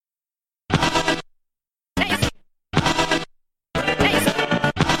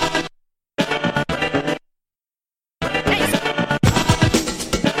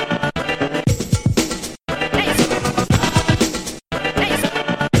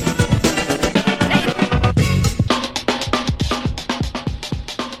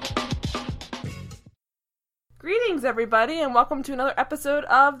everybody, and welcome to another episode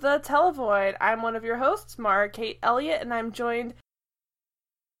of The Televoid. I'm one of your hosts, Mara Kate Elliott, and I'm joined...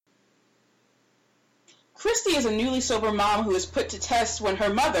 Christy is a newly sober mom who is put to test when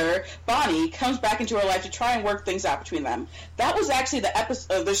her mother, Bonnie, comes back into her life to try and work things out between them. That was actually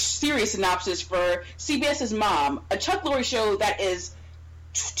the series synopsis for CBS's Mom, a Chuck Lorre show that is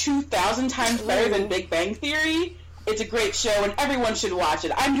 2,000 times better than Big Bang Theory. It's a great show, and everyone should watch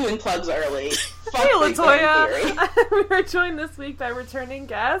it. I'm doing plugs early. Fuck Hey, Big Bang Theory. Latoya! We are joined this week by returning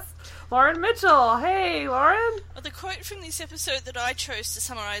guest, Lauren Mitchell. Hey, Lauren! Well, the quote from this episode that I chose to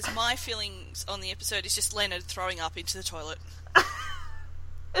summarise my feelings on the episode is just Leonard throwing up into the toilet. Is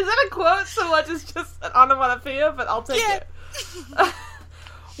that a quote so much as just an onomatopoeia, but I'll take it.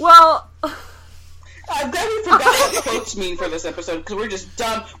 Well... I'm glad we forgot what quotes mean for this episode, because we're just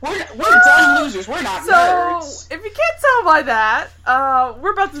dumb. We're dumb losers. We're not nerds. If you can't tell by that,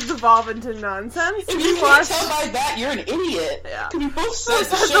 we're about to devolve into nonsense. If you can't tell by that, you're an idiot. Yeah. We both said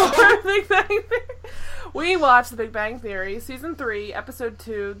the show. Big Bang Theory. We watched The Big Bang Theory, Season 3, Episode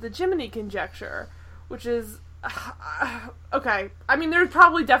 2, The Jiminy Conjecture, which is... okay. I mean, there's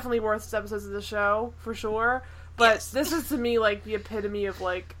probably definitely worse episodes of the show, for sure, but This is, to me, like, the epitome of,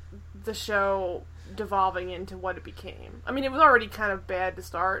 like, the show... devolving into what it became. I mean, it was already kind of bad to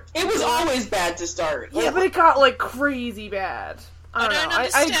start. It was always bad to start. Yeah, but it got, like, crazy bad. I don't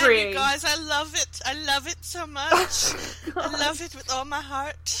understand, I agree. you guys. I love it. I love it so much. I love it with all my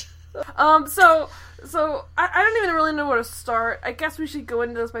heart. So I don't even really know where to start. I guess we should go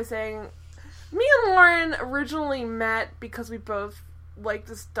into this by saying me and Lauren originally met because we both like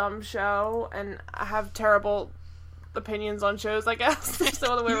this dumb show and have terrible opinions on shows, I guess. So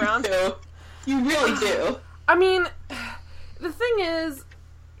all the way around. You really do. I mean, the thing is,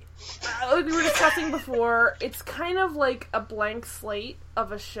 like we were discussing before, it's kind of like a blank slate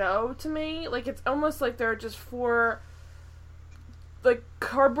of a show to me. Like, it's almost like there are just four, like,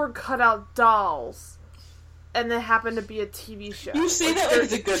 cardboard cutout dolls, and they happen to be a TV show. You say that like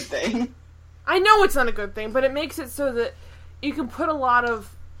it's a good thing. I know it's not a good thing, but it makes it so that you can put a lot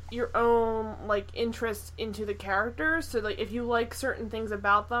of your own, like, interest into the characters, so, like, if you like certain things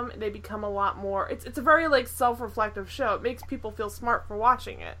about them, they become a lot more... It's a very, like, self-reflective show. It makes people feel smart for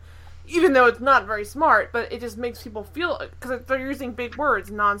watching it. Even though it's not very smart, but it just makes people feel... Because they're using big words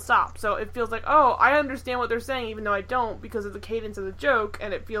nonstop, so it feels like, oh, I understand what they're saying, even though I don't, because of the cadence of the joke,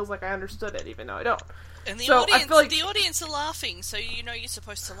 and it feels like I understood it, even though I don't. And the the audience are laughing, so you know you're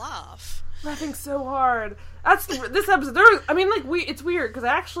supposed to laugh. Laughing so hard. That's this episode. It's weird because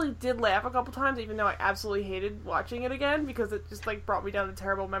I actually did laugh a couple times, even though I absolutely hated watching it again because it just like brought me down a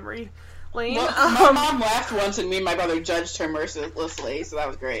terrible memory lane. Well, my mom laughed once, and me and my brother judged her mercilessly, so that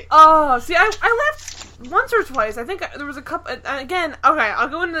was great. Oh, see, I laughed once or twice. I think there was a couple. Again, okay, I'll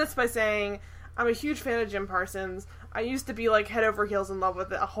go into this by saying I'm a huge fan of Jim Parsons. I used to be, like, head over heels in love with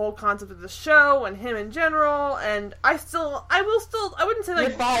the whole concept of the show and him in general, and I wouldn't say, like...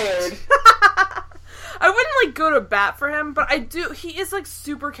 You're fired. I wouldn't, like, go to bat for him, but he is, like,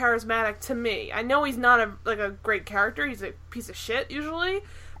 super charismatic to me. I know he's not a great character, he's a piece of shit, usually,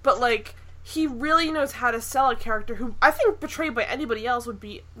 but, like, he really knows how to sell a character who, I think, portrayed by anybody else would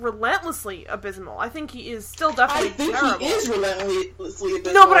be relentlessly abysmal. I think he is still definitely terrible. I think he is relentlessly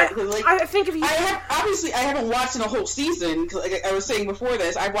abysmal. No, but I think if he... I haven't watched in a whole season, because like I was saying before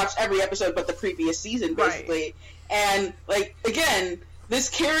this, I've watched every episode but the previous season, basically. Right. And, like, again, this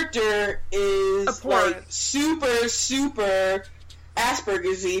character is, abhorrent. Like, super, super...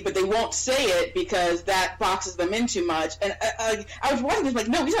 Asperger's-y, but they won't say it because that boxes them in too much. And I was watching this, like,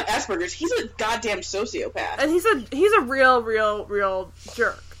 no, he's not Asperger's. He's a goddamn sociopath. And he's a real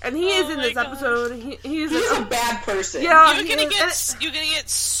jerk. And he is in this episode. He's a bad person. Yeah, you're gonna get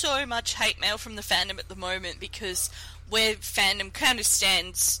so much hate mail from the fandom at the moment because where fandom kind of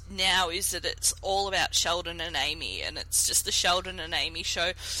stands now is that it's all about Sheldon and Amy, and it's just the Sheldon and Amy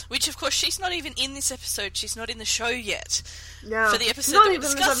show, which of course she's not even in this episode, she's not in the show yet. Yeah. For the episode that we're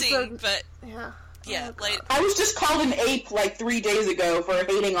discussing, but... Yeah. Later. I was just called an ape like 3 days ago for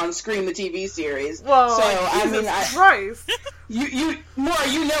hating on Scream the TV series. Whoa, so Christ. you Maura,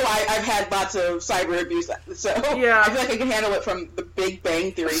 you know I've had lots of cyber abuse, so yeah. I feel like I can handle it from the Big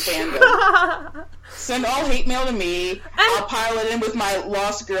Bang Theory fandom. Send all hate mail to me. I'll pile it in with my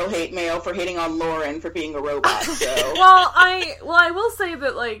Lost Girl hate mail for hating on Lauren for being a robot. So. Well, I will say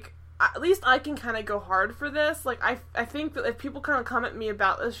that, like, at least I can kind of go hard for this. Like, I think that if people kind of come at me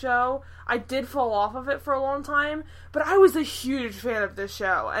about this show, I did fall off of it for a long time, but I was a huge fan of this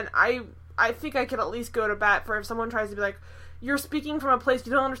show, and I think I could at least go to bat for if someone tries to be like, you're speaking from a place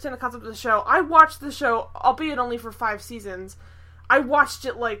you don't understand the concept of the show. I watched the show, albeit only for 5 seasons. I watched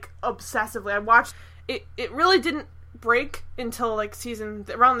it, like, obsessively. I watched... It really didn't break until like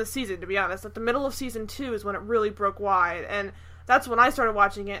around the season, to be honest. Like the middle of season 2 is when it really broke wide, and that's when I started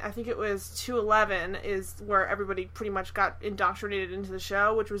watching it. I think it was 211 is where everybody pretty much got indoctrinated into the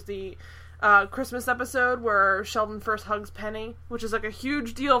show, which was the Christmas episode where Sheldon first hugs Penny, which is like a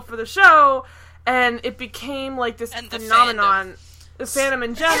huge deal for the show, and it became like this phenomenon. The fandom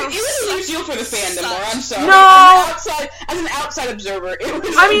in general. It was a huge deal for the fandom, Laura. I'm sorry. No! As an outside observer, it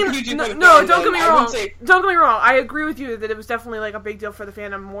was a huge deal for the no, fandom. don't get me wrong. Don't get me wrong. I agree with you that it was definitely like a big deal for the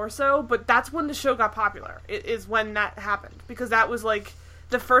fandom more so, but that's when the show got popular. It is when that happened. Because that was like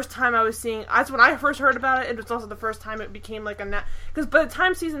the first time I was seeing... That's when I first heard about it. It was also the first time it became like a... Because by the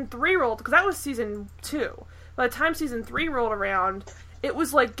time season 3 rolled... Because that was season 2. By the time season 3 rolled around, it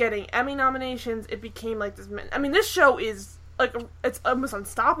was like getting Emmy nominations. It became like this... I mean, this show is... like, it's almost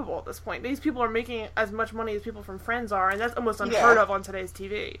unstoppable at this point. These people are making as much money as people from Friends are, and that's almost unheard of on today's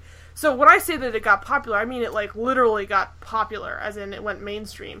TV. So when I say that it got popular, I mean it, like, literally got popular, as in it went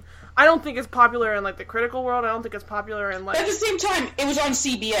mainstream. I don't think it's popular in, like, the critical world. I don't think it's popular in, like... At the same time, it was on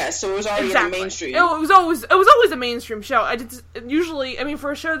CBS, so it was already in the mainstream. It was always a mainstream show. Usually, I mean,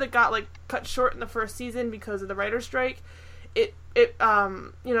 for a show that got, like, cut short in the first season because of the writer's strike, it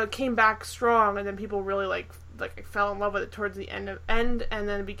came back strong, and then people really, like I fell in love with it towards the end and then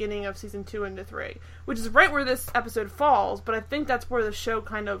the beginning of season 2 into 3, which is right where this episode falls. But I think that's where the show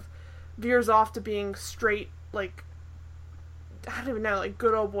kind of veers off to being straight, like, I don't even know, like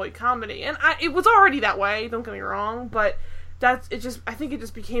good old boy comedy. And it was already that way. Don't get me wrong, but I think it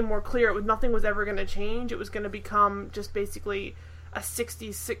just became more clear. Nothing was ever going to change. It was going to become just basically a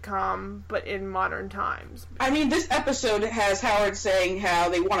 60s sitcom, but in modern times. I mean, this episode has Howard saying how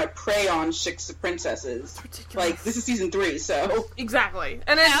they want to prey on chicks of princesses. It's ridiculous. Like, this is season 3, so... Exactly.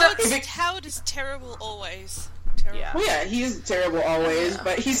 And Howard is terrible always. Terrible. Yeah. Well, yeah, he is terrible always,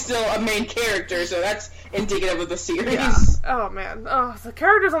 but he's still a main character, so that's indicative of the series. Yeah. Oh, man. Oh, the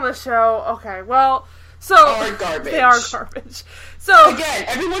characters on the show, okay, well... So... Are garbage. They are garbage. So... Again,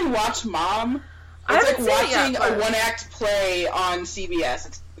 everyone watch Mom. It's like watching a one-act play on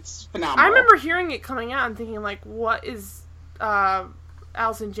CBS. It's phenomenal. I remember hearing it coming out and thinking, like, what is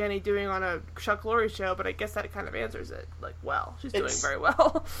Allison Janney doing on a Chuck Lorre show? But I guess that kind of answers it. Like, well, she's doing very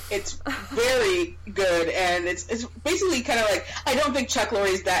well. It's very good, and it's basically kind of like, I don't think Chuck Lorre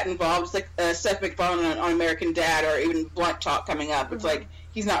is that involved. It's like Seth MacFarlane on American Dad, or even Blunt Talk coming up. It's like,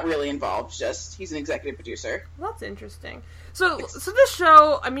 he's not really involved, just he's an executive producer. Well, that's interesting. So this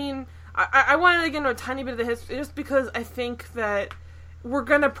show, I mean... I wanted to get into a tiny bit of the history, just because I think that we're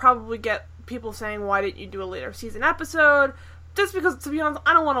going to probably get people saying, why didn't you do a later season episode? Just because, to be honest,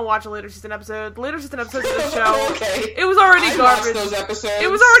 I don't want to watch a later season episode. The later season episodes of the show, okay. It was already garbage. Those episodes. It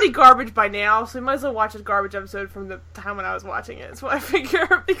was already garbage by now, so we might as well watch a garbage episode from the time when I was watching it. That's what I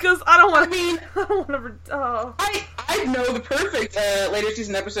figure, because I don't want to... I don't want to... Oh. I know the perfect later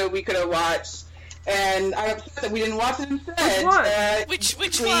season episode we could have watched. And I'm upset that we didn't watch it instead.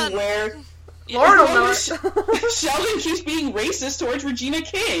 Which one? Where Lauren will know it. Sheldon keeps being racist towards Regina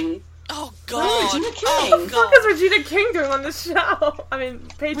King. Oh, God. Regina King. Oh, what the fuck is Regina King doing on this show? I mean,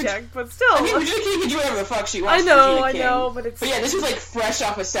 paycheck, but still. I mean, Regina King can do whatever the fuck she wants. I know, but it's... But yeah, this was like fresh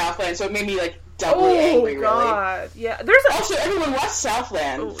off of Southland, so it made me like doubly angry, really. Oh, God. Yeah, Also, everyone watched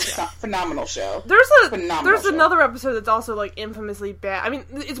Southland. It's a phenomenal show. There's another episode that's also, like, infamously bad. I mean,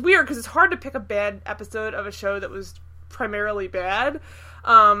 it's weird, because it's hard to pick a bad episode of a show that was primarily bad.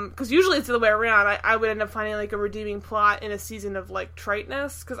 Because usually it's the other way around. I would end up finding, like, a redeeming plot in a season of, like,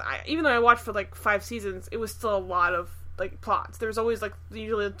 triteness. Because even though I watched for, like, 5 seasons, it was still a lot of, like, plots. There's always, like,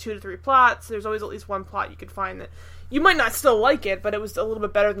 usually 2 to 3 plots. There's always at least one plot you could find that... You might not still like it, but it was a little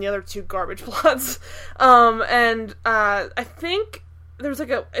bit better than the other 2 garbage plots. I think there's like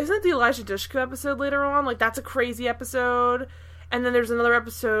isn't it the Elijah Dushku episode later on? Like, that's a crazy episode. And then there's another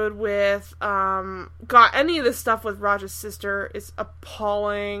episode with, any of this stuff with Raj's sister is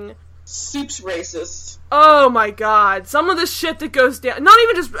appalling. Soup's racist. Oh my god. Some of the shit that goes down, not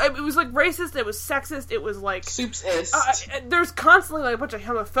even just, it was like racist, it was sexist, it was like... Soup's-ist. There's constantly like a bunch of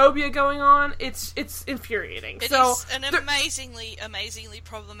homophobia going on. It's infuriating. It is an amazingly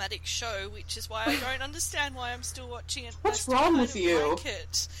problematic show, which is why I don't understand why I'm still watching it. What's wrong with you? Like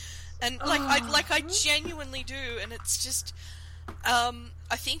it. And I genuinely do, and it's just,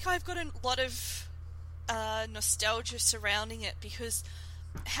 I think I've got a lot of nostalgia surrounding it, because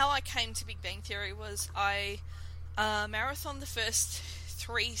how I came to Big Bang Theory was I marathoned the first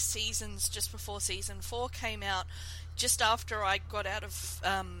 3 seasons just before season 4 came out, just after I got out of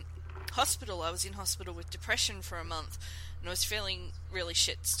hospital. I was in hospital with depression for a month, and I was feeling really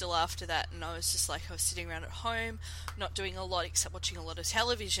shit still after that, and I was just like, I was sitting around at home, not doing a lot except watching a lot of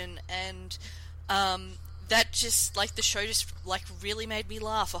television, and that just, like, the show just, like, really made me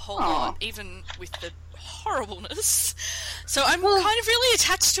laugh a whole Aw. lot, even with the horribleness. So I'm kind of really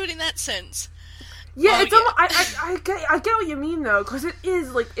attached to it in that sense. Yeah, it's almost, I get what you mean though, because it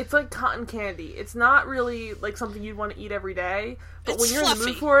is like, it's like cotton candy. It's not really like something you'd want to eat every day, but It's when you're in the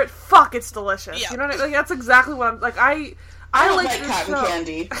fluffy. mood for it, fuck, it's delicious. Yeah. You know what I mean? Like, that's exactly what I'm like. I don't like like this cotton show.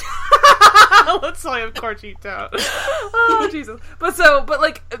 candy. Let's say, of course you don't. Oh Jesus! But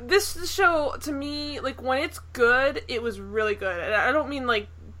like this show to me, like when it's good, it was really good. And I don't mean like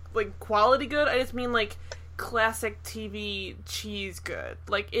quality good. I just mean like classic TV cheese good.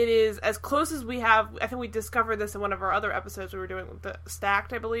 Like it is as close as we have. I think we discovered this in one of our other episodes we were doing with the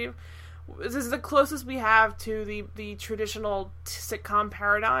Stacked, I believe. This is the closest we have to the traditional sitcom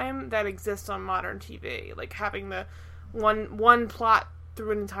paradigm that exists on modern TV. Like having the one plot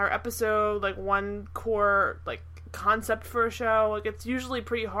through an entire episode, like one core like concept for a show. Like it's usually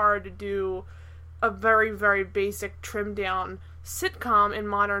pretty hard to do a very, very basic trimmed down sitcom in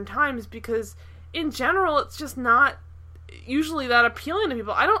modern times because in general it's just not usually that appealing to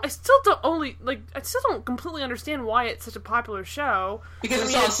people. I still don't completely understand why it's such a popular show. Because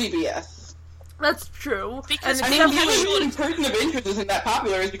it's on CBS. That's true. Because and I it's mean, the definitely- only person of interest isn't that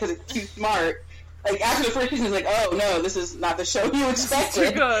popular is because it's too smart. Like, after the first season, it's like, oh, no, this is not the show you expected.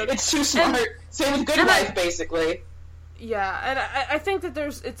 too good. It's too smart. Same with Good Wife, basically. Yeah, and I think that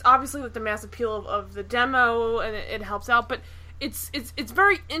it's obviously like the mass appeal of the demo, and it helps out, but it's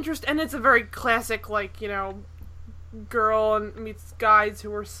very interesting, and it's a very classic, like, you know, girl and meets guys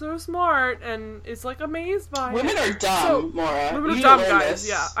who are so smart, and is, like, amazed by Women are dumb, Maura. Women You are need dumb to learn guys, this.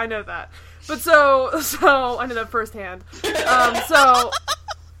 yeah, I know that. But so, I know that firsthand. So,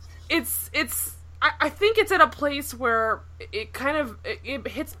 I think it's at a place where it kind of it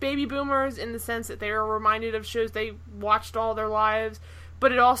hits baby boomers in the sense that they are reminded of shows they watched all their lives,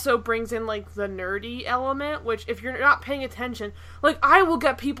 but it also brings in like the nerdy element, which if you're not paying attention, like I will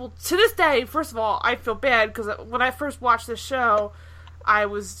get people to this day. First of all, I feel bad because when I first watched this show, I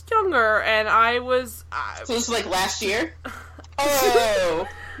was younger and So this is like last year? Oh!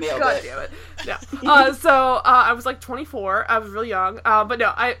 Nailed God it. damn it. No. So I was like 24. I was really young. But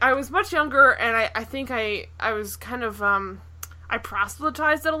no, I was much younger, and I think I was kind of, I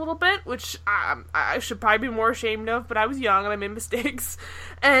proselytized it a little bit, which I should probably be more ashamed of, but I was young and I made mistakes.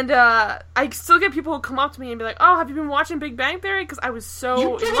 And I still get people who come up to me and be like, oh, have you been watching Big Bang Theory? Because I was so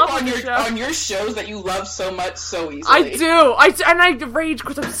You in give love up with on the your, show. on your shows that you love so much so easily. I do. And I rage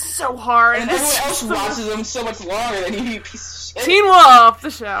because I'm so hard. And everyone else watches them so much longer than you piece of shit. Teen Wolf, the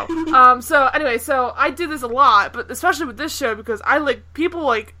show. So anyway, so I do this a lot, but especially with this show because I like people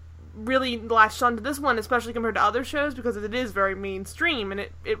like really latched onto this one, especially compared to other shows because it is very mainstream, and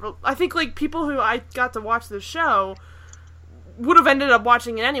I think like people who I got to watch the show would have ended up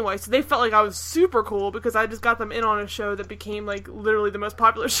watching it anyway, so they felt like I was super cool because I just got them in on a show that became like literally the most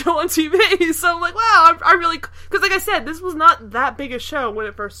popular show on TV. So I'm like, wow, I really, because like I said, this was not that big a show when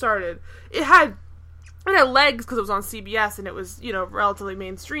it first started. It had legs because it was on CBS and it was, you know, relatively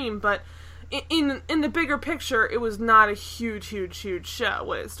mainstream, but in the bigger picture, it was not a huge show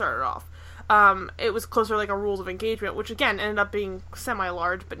when it started off. It was closer like a Rules of Engagement, which again ended up being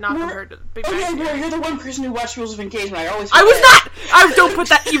semi-large, but not compared to Big Bang Okay, Theory. bro, you're the one person who watched Rules of Engagement. I always I was forget. not! Don't put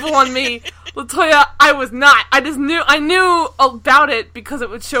that evil on me. Latoya, I was not. I knew about it because it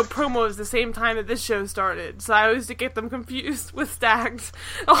would show promos the same time that this show started. So I always get them confused with Stacked.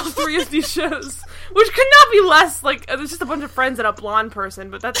 All three of these shows. Which could not be less, like, there's just a bunch of friends and a blonde person,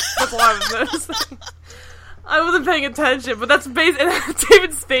 but that's all I was noticing. I wasn't paying attention, but that's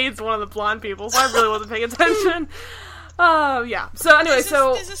David Spade's one of the blonde people, so I really wasn't paying attention. Yeah. So anyway,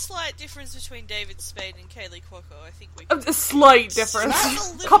 There's a slight difference between David Spade and Kaylee Cuoco. I think we can... a slight difference.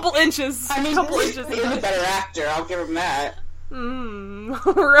 Just a little Couple bit. inches. I mean, couple he's inches. a better actor. I'll give him that.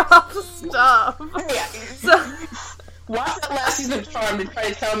 Rough stuff. Yeah. So, Watch that last season of Charmed and try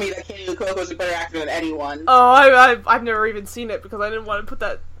to tell me that Kaylee Cuoco is a better actor than anyone. I've never even seen it because I didn't want to put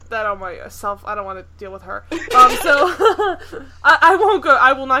that on myself. I don't want to deal with her. So I won't go.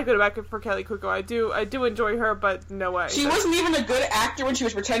 I will not go back for Kelly Cuoco. I do enjoy her, but no way. She wasn't even a good actor when she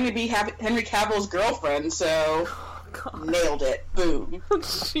was pretending to be Henry Cavill's girlfriend, so God. nailed it. Boom.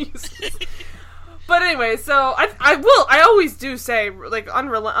 Jesus. But anyway, so I always do say, like,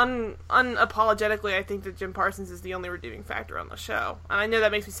 unapologetically, I think that Jim Parsons is the only redeeming factor on the show. And I know that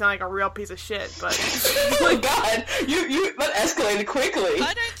makes me sound like a real piece of shit, but Oh my god, you that escalated quickly.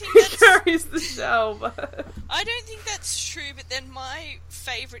 I don't think he that's... carries the show, but... I don't think that's true, but then my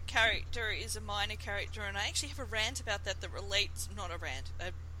favourite character is a minor character, and I actually have a rant about that relates... Not a rant,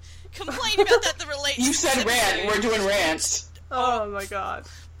 a complaint about that relates... You to said this rant, episode. we're doing rants. Oh my god.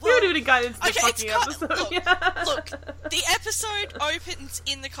 We haven't even gotten into the Okay, fucking episode. look, Yeah. look, the episode opens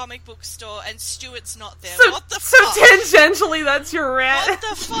in the comic book store and Stuart's not there. So, What the so fuck? tangentially, that's your rant. What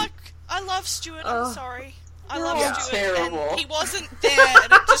the fuck? I love Stuart, I'm sorry. I love Yeah, Stuart, terrible. and he wasn't there,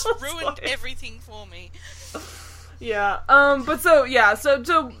 and it just ruined Sorry. everything for me. Yeah.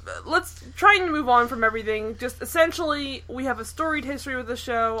 So let's try and move on from everything. Just essentially, we have a storied history with the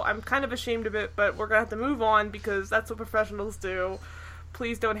show. I'm kind of ashamed of it, but we're gonna have to move on because that's what professionals do.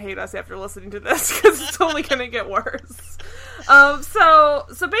 Please don't hate us after listening to this because it's only gonna get worse. So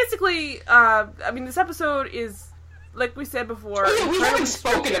basically, I mean, this episode is, like we said before, Oh, yeah, we haven't incredibly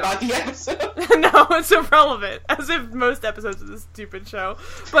spoken scripted. about the episode. No, it's irrelevant, as if most episodes of this stupid show.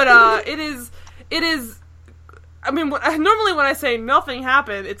 But it is. I mean, normally when I say nothing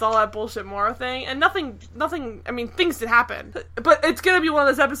happened, it's all that bullshit Mara thing, and nothing. I mean, things did happen, but it's gonna be one of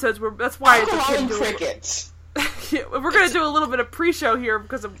those episodes where that's why it's Alcohol and do crickets. yeah, we're gonna do a little bit of pre-show here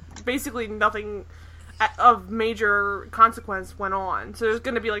because of basically nothing of major consequence went on. So there's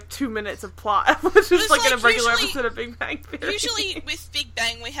gonna be like 2 minutes of plot, which is like in a regular episode of Big Bang Theory. Usually with Big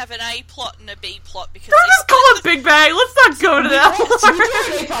Bang we have an A plot and a B plot because Don't they just call it Big Bang. Let's not go to that. We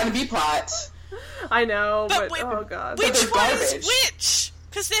do an A plot and B plot. I know, but But oh god, which they're one is garbage. which?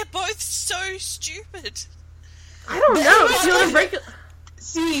 Because they're both so stupid. I don't know. If you want to break it.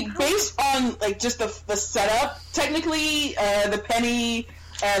 See, based on like just the setup, technically the Penny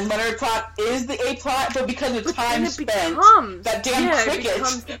and Leonard plot is the A plot, but because of time then it spent, becomes- that damn yeah, it cricket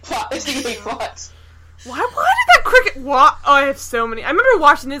becomes- plot is the A plot. Why did that cricket? What? Oh, I have so many. I remember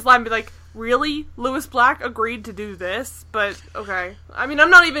watching his line and be like, "Really? Lewis Black agreed to do this?" But okay. I mean, I'm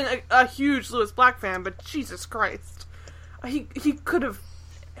not even a huge Lewis Black fan, but Jesus Christ, he could have.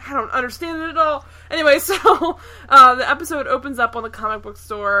 I don't understand it at all. Anyway, so the episode opens up on the comic book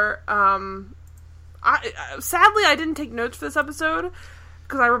store. Sadly, I didn't take notes for this episode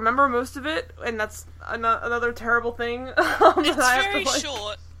because I remember most of it, and that's another terrible thing. It's that I have very to, like,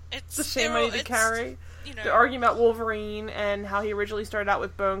 short. It's the shame I need to carry. You know, They're arguing about Wolverine and how he originally started out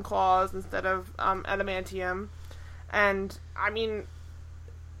with bone claws instead of adamantium, and I mean,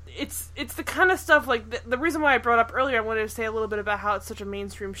 it's the kind of stuff like the reason why I brought up earlier. I wanted to say a little bit about how it's such a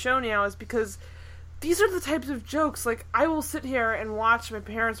mainstream show now is because these are the types of jokes. Like, I will sit here and watch my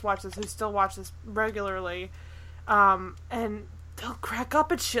parents watch this, who still watch this regularly, and they'll crack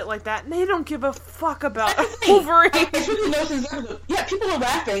up at shit like that, and they don't give a fuck about Wolverine. It's really no sense. Yeah, people are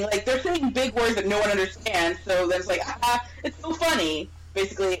laughing. Like, they're saying big words that no one understands, so then it's like, it's so funny,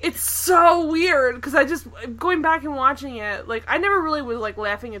 basically. It's so weird, because going back and watching it, like, I never really was, like,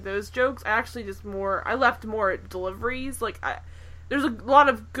 laughing at those jokes. I actually I laughed more at deliveries. Like, there's a lot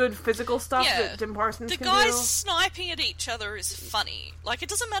of good physical stuff that Jim Parsons the can guys do. sniping at each other is funny. Like, it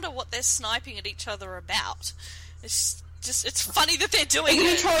doesn't matter what they're sniping at each other about. It's funny that they're doing Even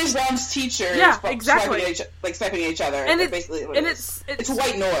it. Charlie Brown's teacher Yeah, is exactly. sniping at each other. And That's basically what it is. It's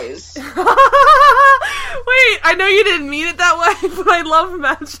white noise. Wait, I know you didn't mean it that way, but I love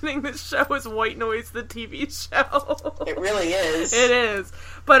imagining this show as White Noise, the TV show. It really is. It is.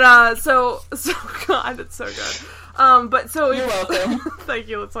 But, so, God, it's so good. But so... You're welcome. Thank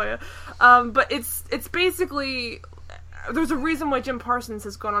you, Latoya. But it's basically... There's a reason why Jim Parsons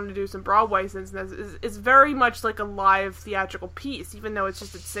has gone on to do some Broadway since this. It's very much like a live theatrical piece, even though it's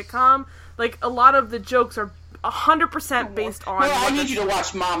just a sitcom. Like, a lot of the jokes are 100% based on... Well, I need you to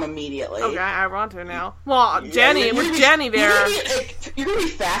watch Mom immediately. Okay, I want to now. Well, Jenny, with Jenny there... You're gonna be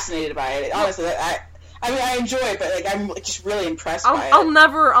fascinated by it. Honestly, I mean, I enjoy it, but like, I'm just really impressed by it. I'll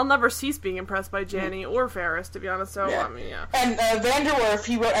never cease being impressed by Janny or Ferris, to be honest. So Yeah. I mean, yeah. And Vanderwerf,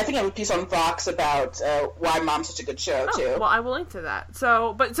 he wrote, I think, a piece on Vox about why Mom's such a good show too. Well, I will link to that.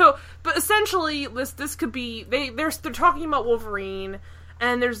 But essentially, this could be they're talking about Wolverine,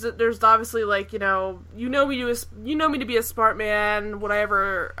 and there's obviously like you know me to be a smart man,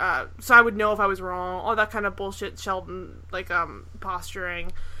 whatever. So I would know if I was wrong, all that kind of bullshit. Sheldon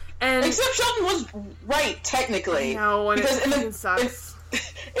posturing. And Except Sheldon was right, technically. No, and because it sucks.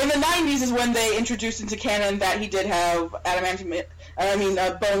 In the 90s is when they introduced into canon that he did have bone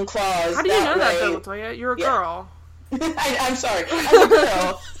claws. How do you know that, way. though, Latoya? You're a girl. I'm sorry. I'm a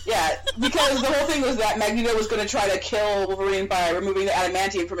girl. Yeah, because the whole thing was that Magneto was going to try to kill Wolverine by removing the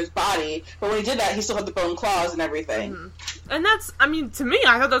adamantium from his body, but when he did that, he still had the bone claws and everything. Mm-hmm. And that's, I mean, to me,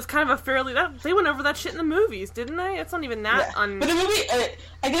 I thought that was kind of a fairly... they went over that shit in the movies, didn't they? It's not even that Yeah. But the movie,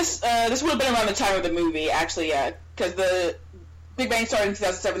 I guess this would have been around the time of the movie, actually, yeah, because the Big Bang started in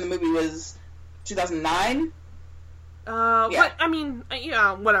 2007, the movie was 2009? But I mean,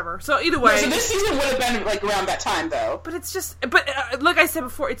 yeah, whatever. So either way, so this season would have been like around that time, though. But it's just, like I said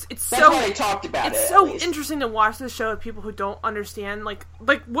before, it's That's so why they talked about it. It's so interesting to watch this show with people who don't understand, like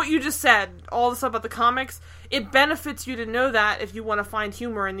what you just said, all the stuff about the comics. It benefits you to know that if you want to find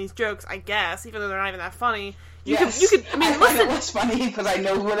humor in these jokes, I guess, even though they're not even that funny. You could. I mean, find it less funny because I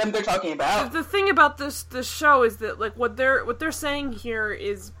know what they're talking about. The thing about this show is that like what they're saying here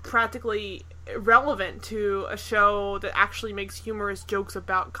is practically irrelevant to a show that actually makes humorous jokes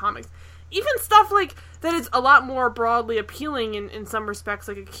about comics. Even stuff like that is a lot more broadly appealing in some respects,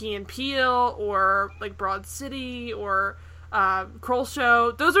 like a Key and Peele or like Broad City or Kroll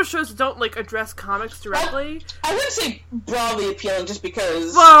Show. Those are shows that don't like address comics directly. I wouldn't say broadly appealing just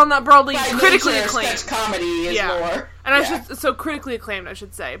because. Well, not broadly, by critically nature, acclaimed. Sketch comedy is more. And I should so critically acclaimed, I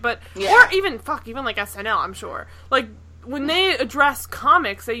should say, but or even like SNL, I'm sure. Like when they address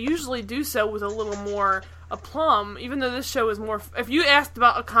comics, they usually do so with a little more aplomb. Even though this show is more. If you asked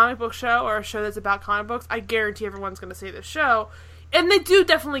about a comic book show or a show that's about comic books, I guarantee everyone's going to say this show, and they do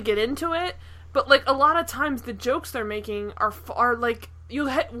definitely get into it. But, like, a lot of times the jokes they're making are like, you'll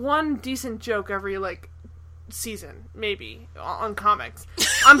hit one decent joke every, like, season, maybe, on comics.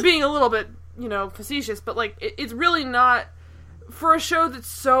 I'm being a little bit, facetious, but, like, it's really not, for a show that's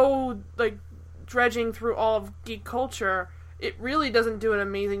so, like, dredging through all of geek culture, it really doesn't do an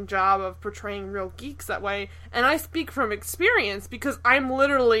amazing job of portraying real geeks that way. And I speak from experience, because I'm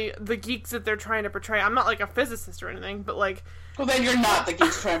literally the geeks that they're trying to portray. I'm not, like, a physicist or anything, but, like... Well, then you're not the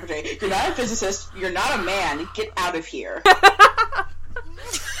geeks trying to portray. You're not a physicist. You're not a man. Get out of here. But,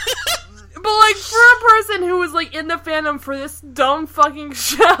 like, for a person who was, like, in the fandom for this dumb fucking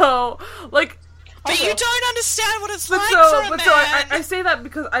show, like... But you don't understand what it's like for a man. So I say that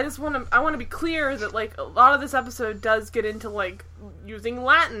because I want to be clear that, like, a lot of this episode does get into, like, using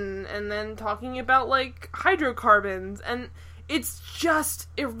Latin and then talking about, like, hydrocarbons, and it's just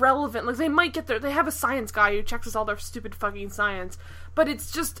irrelevant. Like, they might get there. They have a science guy who checks us all their stupid fucking science, but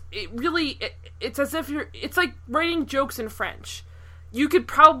it's just, it's as if it's like writing jokes in French. You could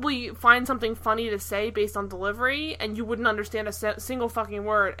probably find something funny to say based on delivery, and you wouldn't understand a single fucking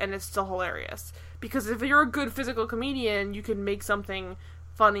word, and it's still hilarious. Because if you're a good physical comedian, you can make something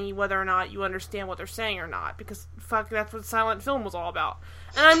funny whether or not you understand what they're saying or not. Because, fuck, that's what silent film was all about.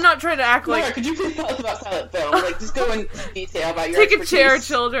 And I'm not trying to act Laura, like... could you please tell us about silent film? Like, just go into detail about your Take expertise. a chair,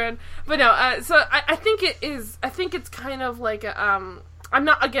 children. But no, so I think it is... I think it's kind of like a, I'm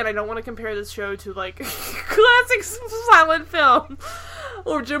not... Again, I don't want to compare this show to, like, classic silent film.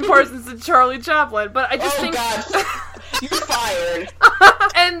 Or Jim Parsons and Charlie Chaplin. But I just think... Oh, God. You're fired.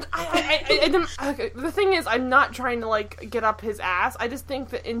 And the thing is, I'm not trying to, like, get up his ass. I just think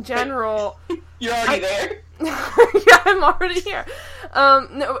that in general... You're already there? Yeah, I'm already here.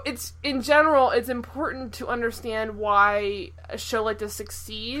 No, in general, it's important to understand why a show like this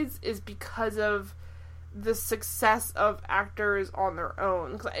succeeds is because of the success of actors on their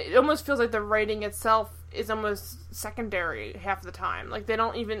own. 'Cause it almost feels like the writing itself is almost secondary half the time. Like, they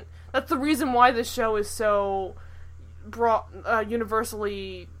don't even... That's the reason why this show is so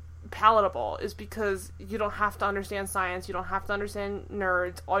universally palatable, is because you don't have to understand science, you don't have to understand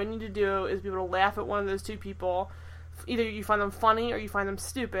nerds. All you need to do is be able to laugh at one of those two people. Either you find them funny or you find them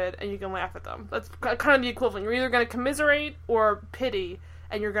stupid, and you can laugh at them. That's kind of the equivalent. You're either going to commiserate or pity,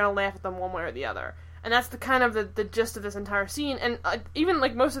 and you're going to laugh at them one way or the other. And that's the kind of the gist of this entire scene. And even,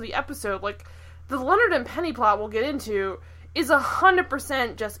 like, most of the episode, like, the Leonard and Penny plot we'll get into is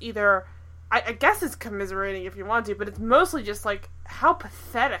 100% just either... I guess it's commiserating if you want to, but it's mostly just, like, how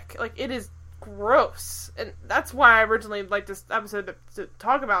pathetic. Like, it is gross. And that's why I originally liked this episode to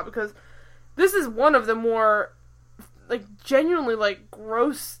talk about, because this is one of the more, like, genuinely, like,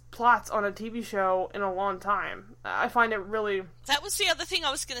 gross plots on a TV show in a long time. I find it really... That was the other thing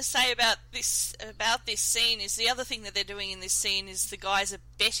I was going to say about this scene, is the other thing that they're doing in this scene is the guys are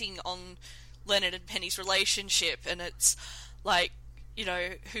betting on Leonard and Penny's relationship, and it's, like,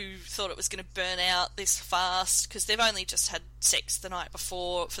 who thought it was going to burn out this fast, because they've only just had sex the night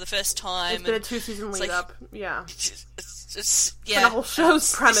before for the first time. It's been a 2-season lead up, yeah. It's the whole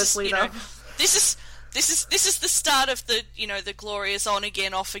show's premise lead up. This is the start of the the glorious on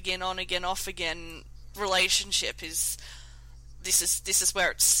again, off again, on again, off again relationship. This is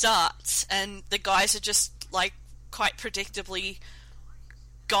where it starts, and the guys are just, like, quite predictably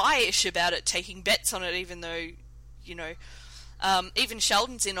guyish about it, taking bets on it, even though even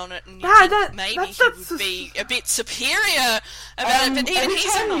Sheldon's in on it, and you think maybe he would be a bit superior about it, but even every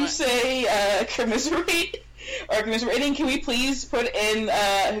he's time in on you it. say commiserate, or commiserating, can we please put in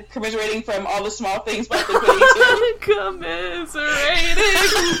commiserating from All the Small Things by Blink-182? Commiserating!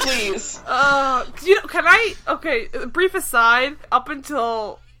 Please. Can I... Okay, brief aside, up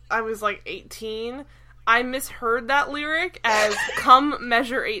until I was, 18... I misheard that lyric as "come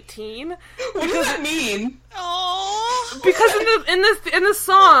measure 18." What does that mean? Oh, because in the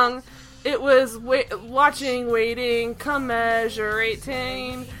song, it was waiting, come measure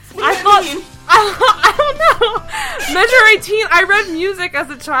 18. I don't know. Measure 18. I read music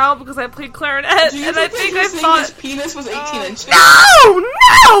as a child because I played clarinet, and I think I thought his penis was 18 inches. No,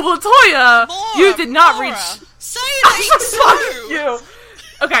 Latoya, you did not reach. Say it. You.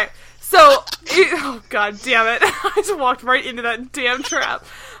 Okay. So, oh god damn it, I just walked right into that damn trap.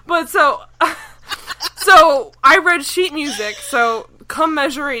 But so I read sheet music, so come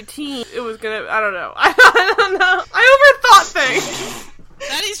measure 18, it was gonna, I don't know. I don't know. I overthought things.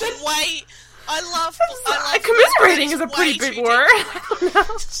 That is way, I love commiserating is a pretty big word.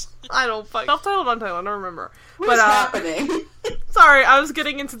 I don't fuck. Self-titled, untitled, I don't remember. What's happening? Sorry, I was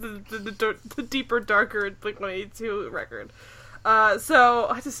getting into the deeper, darker Blink-182 record. So,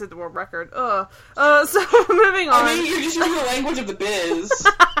 I just said the word record. So, moving on. I mean, you're just using the language of the biz.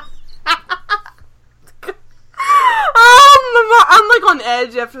 I'm on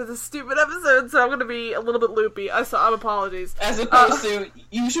edge after this stupid episode, so I'm gonna be a little bit loopy. I'm apologies. As opposed to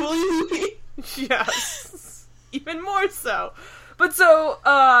usually loopy? Yes. Even more so. But so,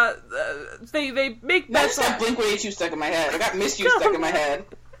 they make That's like Blink-182 stuck in my head. I got Miss You stuck in my head.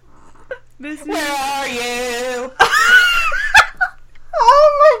 Miss You. Where are you?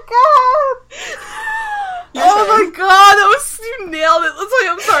 Oh my god, that was, you nailed it. Let's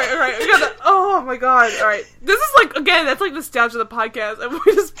I'm sorry. Alright, we gotta, oh my god, alright. This is again, that's like nostalgia of the podcast, and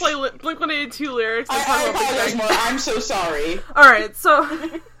we just play Blink-182 lyrics and talk about apologize more. I'm so sorry. Alright, so.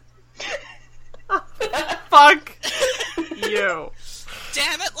 Fuck you.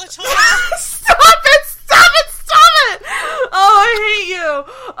 Damn it, Latoya. Stop it! Oh,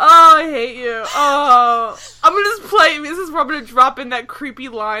 I hate you. Oh, I'm gonna just play. This is where I'm gonna drop in that creepy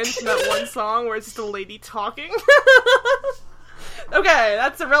line from that one song where it's just a lady talking. Okay,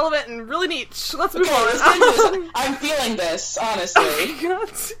 that's irrelevant and really niche. Let's move on. I'm feeling this, honestly. Oh my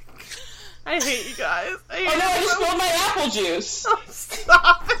god. I hate you guys. I just spilled my apple juice. Oh,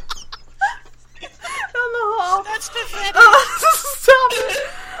 stop it. Down the hall. That's pathetic. Stop it.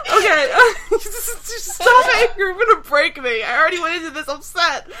 Okay, just stop it. You're gonna break me. I already went into this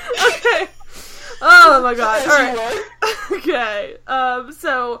upset. Okay. Oh my god. Alright. Okay.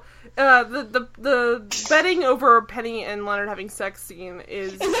 So, the betting over Penny and Leonard having sex scene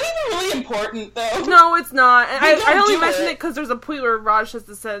is... Is that even really important, though? No, it's not. And I only mention it because there's a point where Raj has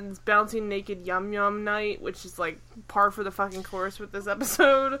the sentence, bouncing naked yum yum night, which is par for the fucking course with this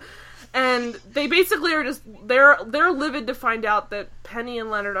episode. And they basically are just, they're livid to find out that Penny and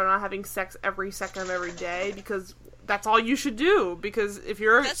Leonard are not having sex every second of every day, because that's all you should do, because if you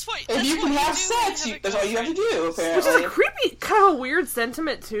can have sex, that's all you have to do, apparently. Which is a creepy, kind of a weird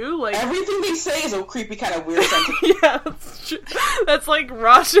sentiment, too. Everything they say is a creepy, kind of weird sentiment. Yeah, that's true. That's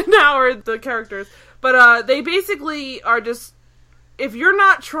Raj and Howard, the characters. But, they basically are just, if you're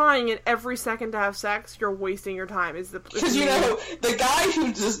not trying it every second to have sex, you're wasting your time. Because the guy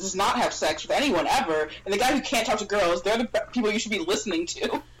who does not have sex with anyone ever, and the guy who can't talk to girls, they're the people you should be listening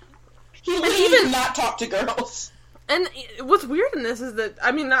to. He literally does not talk to girls. And what's weird in this is that,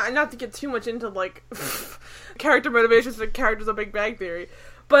 I mean, not to get too much into, character motivations for characters of Big Bang Theory,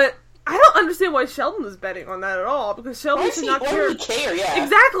 but I don't understand why Sheldon was betting on that at all, because Sheldon should not care. Yeah.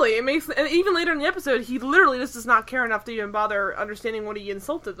 Exactly. And even later in the episode, he literally just does not care enough to even bother understanding what he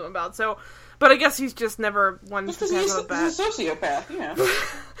insulted them about. So, but I guess he's just never wanted to have a bet. He's a sociopath, yeah.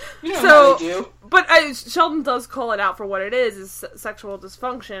 You know how they do. But Sheldon does call it out for what it is sexual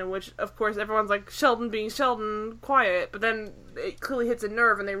dysfunction, which, of course, everyone's like, Sheldon being Sheldon, quiet. But then it clearly hits a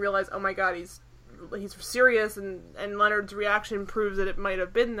nerve, and they realize, oh my god, he's serious, and Leonard's reaction proves that it might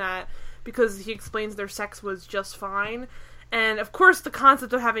have been that, because he explains their sex was just fine. And, of course, the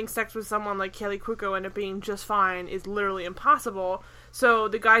concept of having sex with someone like Kaley Cuoco and it being just fine is literally impossible. So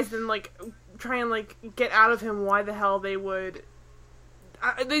the guys then, try and, get out of him why the hell they would...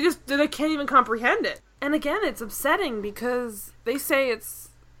 They can't even comprehend it. And again, it's upsetting because they say it's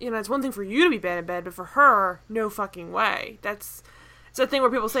one thing for you to be bad in bed, but for her, no fucking way. It's a thing where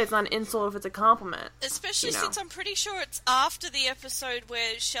people say it's not an insult if it's a compliment. Especially since I'm pretty sure it's after the episode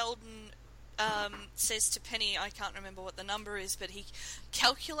where Sheldon says to Penny, I can't remember what the number is, but he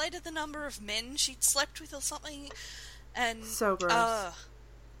calculated the number of men she'd slept with or something. And so gross.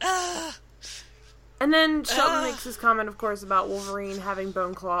 And then Sheldon makes his comment, of course, about Wolverine having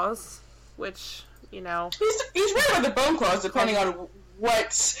bone claws, which you know. He's right about the bone claws, depending on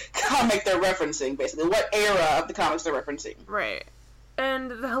what comic they're referencing, basically. What era of the comics they're referencing. Right.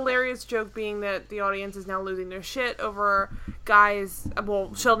 And the hilarious joke being that the audience is now losing their shit over guys,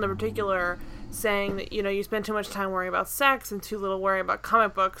 well, Sheldon in particular, saying that, you know, you spend too much time worrying about sex and too little worrying about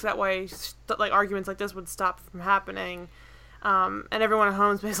comic books. That way, like, arguments like this would stop from happening. And everyone at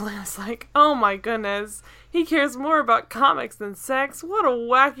home is basically just like, oh my goodness, he cares more about comics than sex? What a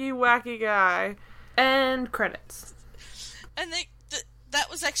wacky, wacky guy. And credits. And that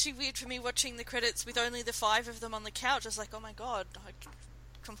was actually weird for me, watching the credits with only the 5 of them on the couch. I was like, oh my god, I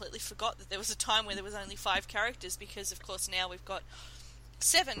completely forgot that there was a time where there was only 5 characters, because of course now we've got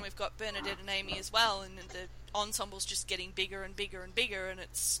 7. We've got Bernadette and Amy as well, and the ensemble's just getting bigger and bigger and bigger, and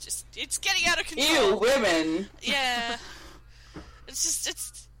it's getting out of control. Ew, women. Yeah.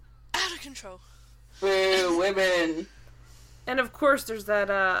 It's out of control. Boo, women. And of course, there's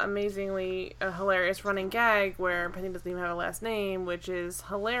that amazingly hilarious running gag where Penny doesn't even have a last name, which is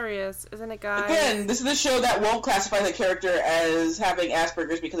hilarious, isn't it, guys? Again, this is the show that won't classify the character as having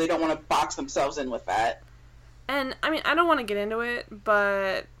Asperger's because they don't want to box themselves in with that. And, I mean, I don't want to get into it,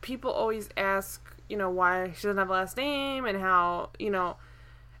 but people always ask, you know, why she doesn't have a last name, and how, you know,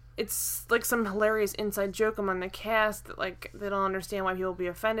 it's like some hilarious inside joke among the cast that, like, they don't understand why people be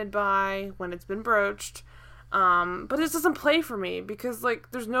offended by when it's been broached. But it doesn't play for me, because,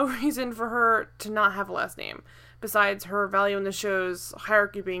 like, there's no reason for her to not have a last name, besides her value in the show's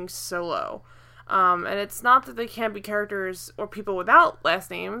hierarchy being so low. And it's not that they can't be characters or people without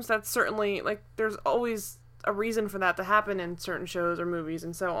last names. That's certainly, like, there's always a reason for that to happen in certain shows or movies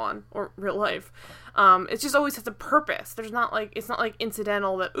and so on, or real life. It just always has a purpose. There's not, like, it's not like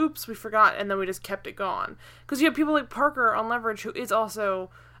incidental that, oops, we forgot, and then we just kept it gone. Because you have people like Parker on Leverage, who is also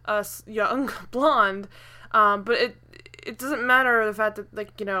a young blonde, but it doesn't matter the fact that,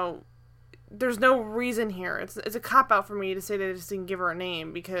 like, you know, there's no reason here. It's a cop-out for me to say they just didn't give her a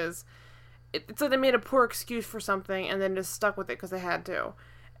name, because it's like they made a poor excuse for something and then just stuck with it because they had to.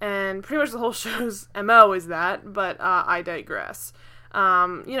 And pretty much the whole show's MO is that, but I digress. You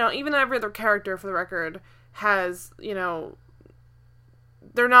know, even every other character, for the record, has, you know,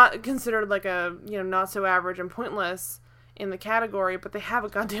 they're not considered like a, you know, not so average and pointless in the category, but they have a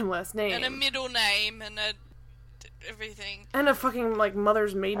goddamn last name. And a middle name, and everything. And a fucking, like,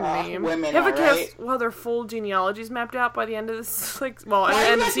 mother's maiden name. Women, They have a cast, right? well, their full genealogies mapped out by the end of this, like, well, at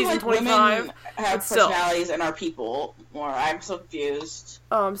the end of season 25. Women have personalities and are people more. I'm so confused.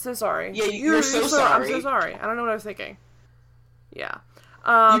 Oh, I'm so sorry. Yeah, you're so sorry. I'm so sorry. I don't know what I was thinking. Yeah.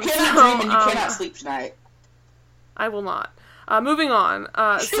 You cannot dream and you cannot sleep tonight. I will not. Moving on.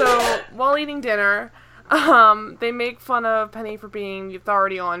 So, while eating dinner, they make fun of Penny for being the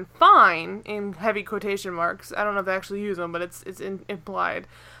authority on fine, in heavy quotation marks. I don't know if they actually use them, but it's implied.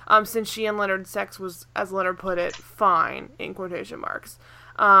 Since she and Leonard's sex was, as Leonard put it, fine, in quotation marks.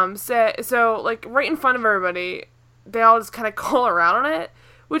 So, like, right in front of everybody, they all just kind of call her out on it,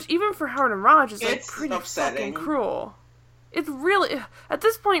 which even for Howard and Raj is, like, It's pretty upsetting. fucking cruel. It's really, at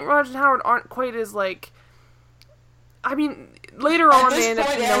this point, Raj and Howard aren't quite as, like, I mean, later on they end up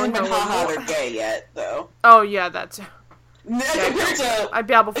knowing her. Haha, they're gay yet, though. Oh yeah, that's. Compared to, I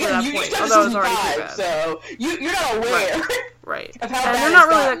babbled for that you point, started although it's season already 5, too bad. so you're not aware. Right. Of how And bad they're not it's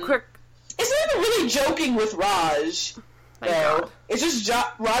really gotten. that quick. It's not even really joking with Raj. Thank though. God. It's just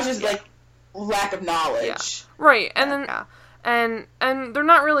Raj's like lack of knowledge. Right, and then and they're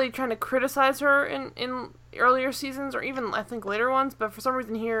not really trying to criticize her in earlier seasons or even I think later ones, but for some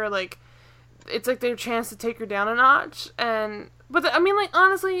reason here, like, it's like their chance to take her down a notch. But I mean, like,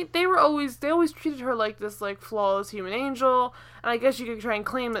 honestly, they always treated her like this, like, flawless human angel, and I guess you could try and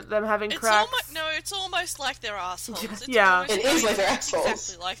claim that them having cracks. It's almost like they're assholes. It's Yeah. It is like they're assholes.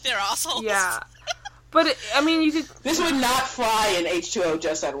 Exactly like they're assholes. Yeah. But, I mean, you could... This would not fly in H2O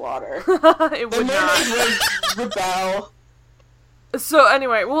Just Add Water. it The would not. mermaids would rebel. So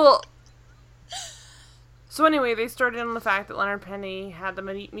anyway, they started on the fact that Leonard Penny had the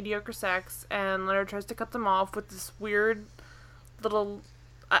mediocre sex, and Leonard tries to cut them off with this weird little...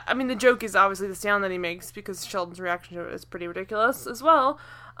 I mean, the joke is obviously the sound that he makes, because Sheldon's reaction to it is pretty ridiculous as well.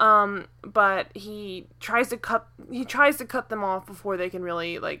 But he tries to cut them off before they can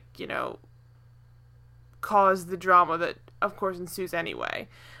really, like, you know, cause the drama that, of course, ensues anyway.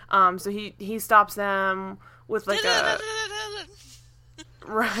 So he stops them with, like, a...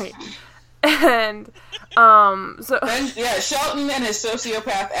 Right. And, so... And, yeah, Shelton and his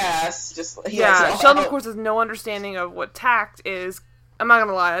sociopath ass just... Sheldon, of course, has no understanding of what tact is. I'm not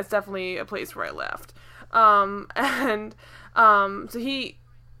gonna lie, that's definitely a place where I left. So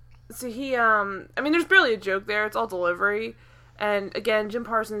he, I mean, there's barely a joke there, it's all delivery. And again, Jim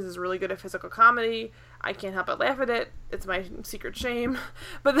Parsons is really good at physical comedy. I can't help but laugh at it. It's my secret shame.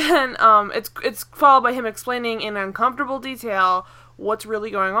 But then it's followed by him explaining in uncomfortable detail what's really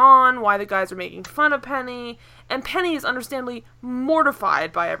going on, why the guys are making fun of Penny, and Penny is understandably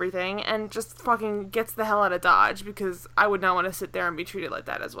mortified by everything and just fucking gets the hell out of Dodge, because I would not want to sit there and be treated like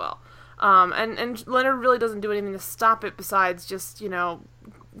that as well. And Leonard really doesn't do anything to stop it besides just,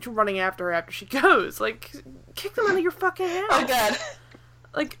 running after her after she goes. Like, kick them out of your fucking house. Oh, God.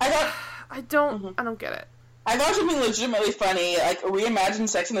 Like, I don't get it. I thought something legitimately funny, like, reimagine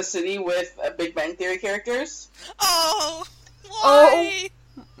Sex and the City with Big Bang Theory characters. Oh, why?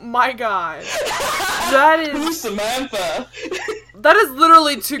 Oh, my God. That is... Who's Samantha? That is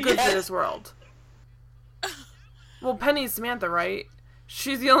literally too good Yes. for this world. Well, Penny's Samantha, right?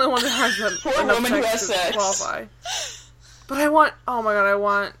 She's the only one that has Poor enough woman who sex has to sex. qualify. But I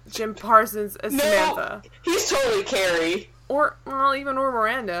want Jim Parsons as Samantha. He's totally Carrie. Or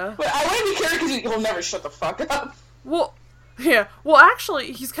Miranda. But I want to be Carrie because he'll never shut the fuck up. Well, yeah. Well,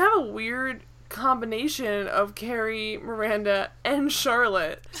 actually, he's kind of a weird combination of Carrie, Miranda, and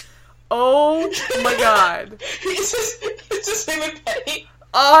Charlotte. Oh my God. It's just him and Penny.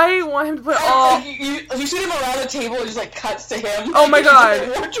 I want him to put all... You see him around the table, it just like cuts to him. Oh my God. He's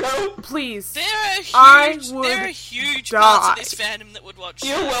in the wardrobe. Please. There I are would huge die. parts of this fandom that would watch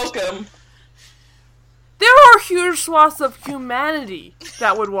You're that. welcome. There are huge swaths of humanity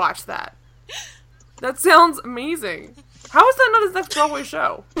that would watch that. That sounds amazing. How is that not his next Broadway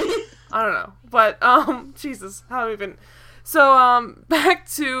show? I don't know. But, Jesus, how even... So, back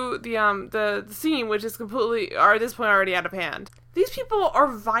to the scene, which is completely, or at this point, already out of hand. These people are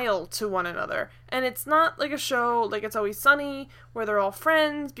vile to one another, and it's not like a show like It's Always Sunny, where they're all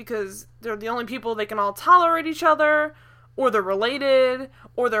friends because they're the only people they can all tolerate each other, or they're related,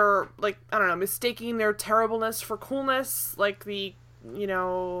 or they're, like, I don't know, mistaking their terribleness for coolness, like the,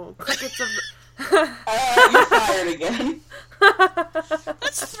 crickets of the... You're fired again.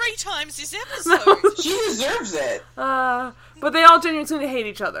 That's 3 times this episode. She deserves it. But they all genuinely hate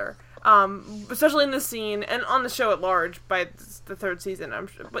each other. Especially in this scene, and on the show at large by the 3rd season, I'm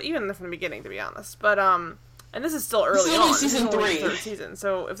sure, but even from the beginning, to be honest. But, and this is still early This is only on. season This is only 3. the 3rd season,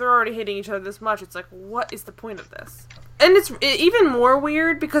 so if they're already hating each other this much, it's like, what is the point of this? And it's even more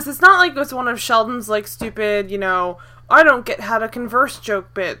weird, because it's not like it's one of Sheldon's, like, stupid, I don't get how to converse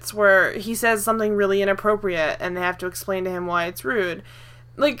joke bits, where he says something really inappropriate, and they have to explain to him why it's rude.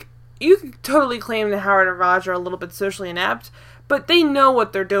 Like, you could totally claim that Howard and Raj are a little bit socially inept, but they know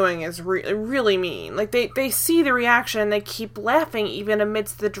what they're doing is really mean. Like, they see the reaction, they keep laughing even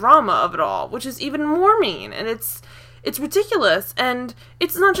amidst the drama of it all, which is even more mean, and it's ridiculous, and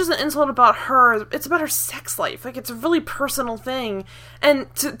it's not just an insult about her, it's about her sex life. Like, it's a really personal thing, and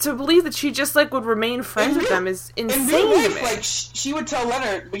to believe that she just, like, would remain friends with them is insane In real to life, me. like, she would tell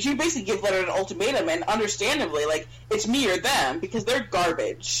Leonard, but she would basically give Leonard an ultimatum, and understandably, like, it's me or them, because they're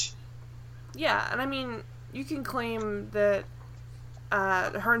garbage. Yeah, and I mean, you can claim that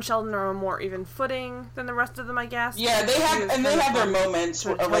her and Sheldon are on more even footing than the rest of them, I guess. Yeah, they have their moments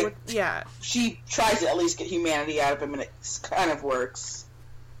of, like, yeah. she tries to at least get humanity out of him, and it kind of works.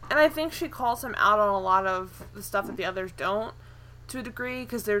 And I think she calls him out on a lot of the stuff that the others don't, to a degree,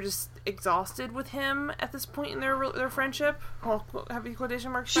 because they're just exhausted with him at this point in their friendship. Well, heavy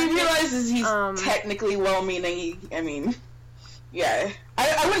quotation marks. She realizes he's technically well-meaning. I mean, yeah.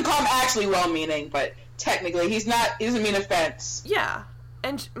 I wouldn't call him actually well-meaning, but technically he doesn't mean offense. Yeah.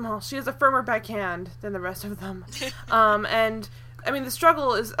 And, she has a firmer backhand than the rest of them. And, I mean, the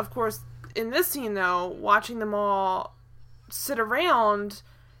struggle is, of course, in this scene, though, watching them all sit around,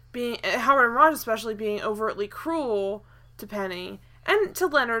 Howard and Raj especially, being overtly cruel to Penny, and to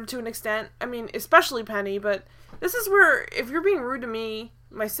Leonard to an extent. I mean, especially Penny, but this is where, if you're being rude to me,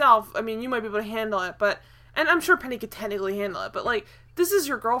 myself, I mean, you might be able to handle it, and I'm sure Penny could technically handle it, but, like, this is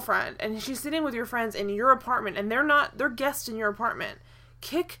your girlfriend, and she's sitting with your friends in your apartment, and they're guests in your apartment.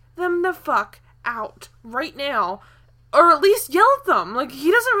 Kick them the fuck out right now, or at least yell at them. Like,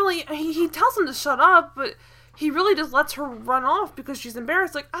 he doesn't really, he tells them to shut up, but he really just lets her run off because she's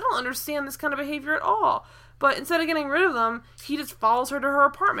embarrassed. Like, I don't understand this kind of behavior at all. But instead of getting rid of them, he just follows her to her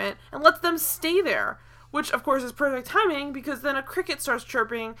apartment and lets them stay there. Which, of course, is perfect timing, because then a cricket starts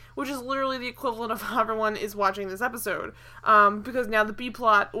chirping, which is literally the equivalent of how everyone is watching this episode. Because now the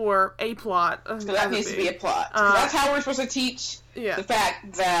B-plot, or A-plot... So that needs to be a plot. That's how we're supposed to teach the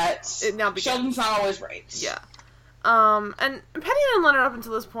fact that Sheldon's not always right. Yeah. And Penny and Leonard, up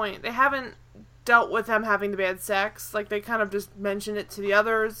until this point, they haven't dealt with them having the bad sex. Like, they kind of just mention it to the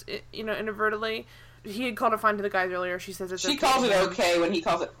others, inadvertently. he had called it fine to the guys earlier. She says it's She okay. calls it okay when he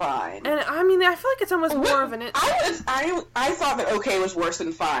calls it fine. And I mean, I feel like it's almost more of an. I thought that okay was worse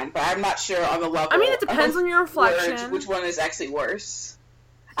than fine, but I'm not sure on the level. I mean, it depends on your reflection. Words, which one is actually worse?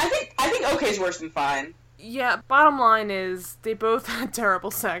 I think okay is worse than fine. Yeah, bottom line is they both had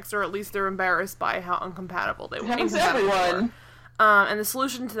terrible sex, or at least they're embarrassed by how incompatible they were. Happens to everyone. And the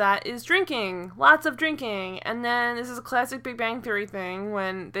solution to that is drinking. Lots of drinking. And then this is a classic Big Bang Theory thing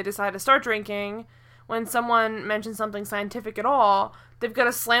when they decide to start drinking. When someone mentions something scientific at all, they've got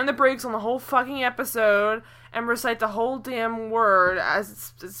to slam the brakes on the whole fucking episode and recite the whole damn word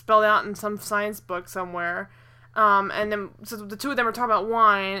as it's spelled out in some science book somewhere. And then, so the two of them are talking about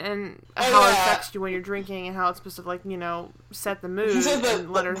wine and how it affects you when you're drinking and how it's supposed to, like, you know, set the mood. He says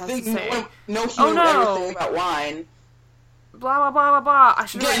and Leonard has to say, no human would ever think about wine. Blah, blah, blah, blah, blah. I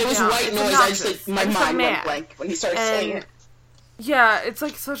should have it was white noise. I just, like, my mind went blank when he started saying it. Yeah, it's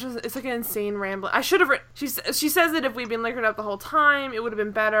like it's like an insane rambling. I should have written. She says that if we'd been liquored up the whole time, it would have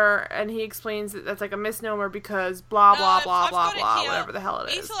been better. And he explains that that's like a misnomer because blah blah blah blah blah, whatever the hell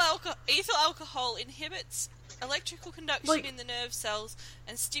it is. Ethyl alcohol inhibits electrical conduction in the nerve cells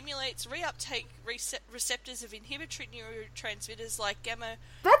and stimulates reuptake receptors of inhibitory neurotransmitters like gamma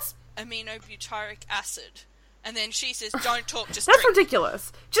aminobutyric acid. And then she says, don't talk, just That's drink.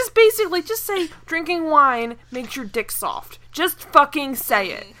 ridiculous. Just basically, just say, drinking wine makes your dick soft. Just fucking say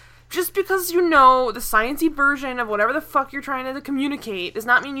it. Just because you know the sciencey version of whatever the fuck you're trying to communicate does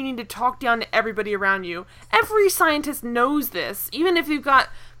not mean you need to talk down to everybody around you. Every scientist knows this. Even if you've got...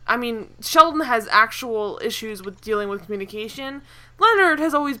 I mean, Sheldon has actual issues with dealing with communication. Leonard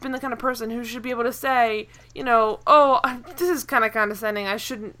has always been the kind of person who should be able to say, you know, this is kind of condescending. I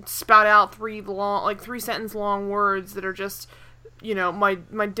shouldn't spout out three sentence long words that are just, you know, my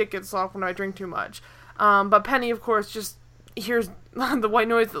dick gets soft when I drink too much. But Penny, of course, just hears the white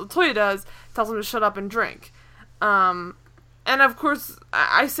noise that LaToya does, tells him to shut up and drink. And of course,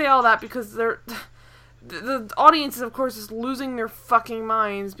 I say all that because the audience, of course, is losing their fucking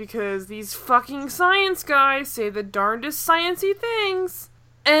minds because these fucking science guys say the darndest sciencey things.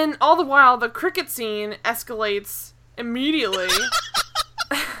 And all the while, the cricket scene escalates immediately.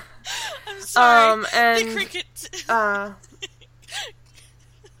 I'm sorry. The cricket...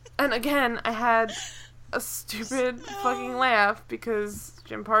 and again, I had a stupid fucking laugh because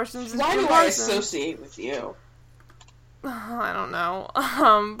Jim Parsons is Why Jim do Parsons. I associate with you? I don't know.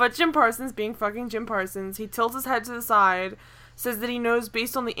 But Jim Parsons being fucking Jim Parsons, he tilts his head to the side, says that he knows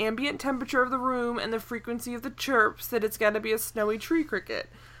based on the ambient temperature of the room and the frequency of the chirps that it's gotta be a snowy tree cricket.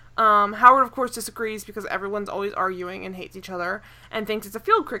 Howard, of course, disagrees because everyone's always arguing and hates each other and thinks it's a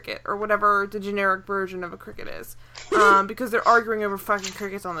field cricket or whatever the generic version of a cricket is. Because they're arguing over fucking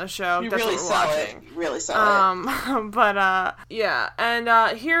crickets on this show. You That's really what we're sell watching. it. You really sell it. But, yeah.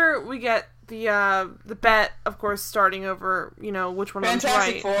 And, here we get the bet, of course, starting over, you know, which one was right.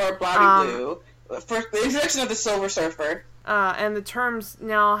 Fantastic Four, Bloody Blue. First, the introduction of the Silver Surfer. And the terms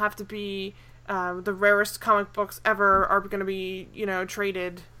now have to be, the rarest comic books ever are going to be, you know,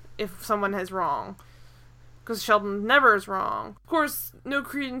 traded if someone is wrong. Because Sheldon never is wrong. Of course, no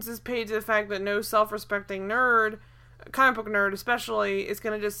credence is paid to the fact that no self-respecting nerd, comic book nerd especially, is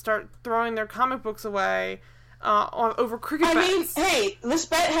going to just start throwing their comic books away over cricket bets. I mean, hey, this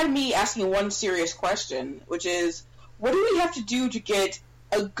bet had me asking one serious question, which is, what do we have to do to get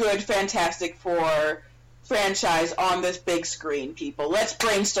a good Fantastic Four franchise on this big screen, people? Let's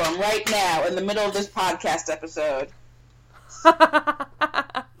brainstorm right now in the middle of this podcast episode.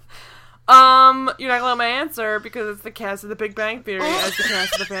 You're not gonna let me answer because it's the cast of the Big Bang Theory as the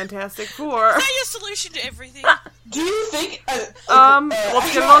cast of the Fantastic Four. Is that your solution to everything? Do you think... let's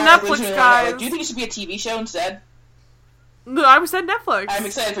get it on Netflix, guys. Do you think it should be a TV show instead? No, I said Netflix. I'm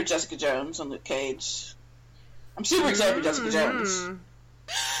excited for Jessica Jones and Luke Cage. I'm super excited for Jessica Jones.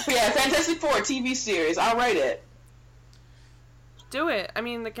 But yeah, Fantastic Four TV series. I'll write it. Do it. I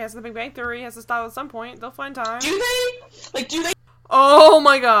mean, the cast of the Big Bang Theory has to stop at some point. They'll find time. Do they? Oh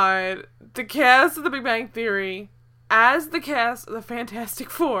my god. The cast of the Big Bang Theory as the cast of the Fantastic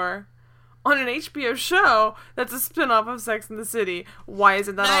Four on an HBO show that's a spin-off of Sex and the City. Why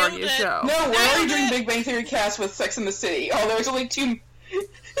isn't that already a show? No, we're already doing Big Bang Theory cast with Sex and the City. Oh, there's only two...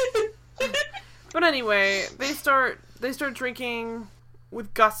 But anyway, they start drinking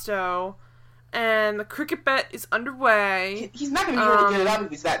with gusto, and the cricket bet is underway. He's not going to be able to get it up if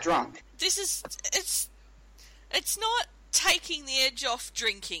he's that drunk. It's not taking the edge off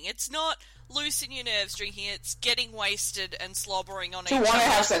drinking. It's not loosen your nerves drinking. It's getting wasted and slobbering on each other. To want to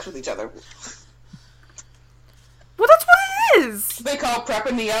have sex with each other. Well, that's what it is! They call prep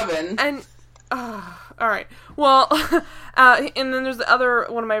in the oven. And, All right. Well, and then there's the other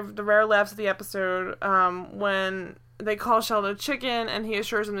one of the rare laughs of the episode when they call Sheldon a chicken, and he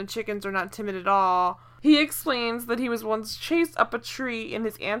assures them the chickens are not timid at all. He explains that he was once chased up a tree in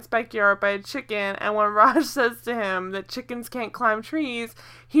his aunt's backyard by a chicken, and when Raj says to him that chickens can't climb trees,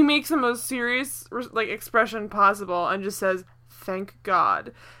 he makes the most serious expression possible and just says, "Thank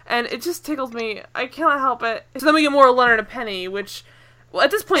God." And it just tickles me. I cannot help it. So then we get more Leonard and Penny, which, well,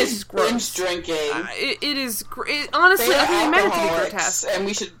 at this point, it's gross. Drinking. It is. Honestly, I think meant it to be grotesque. And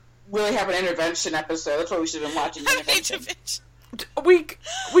we should really have an intervention episode. That's what we should have been watching. Intervention.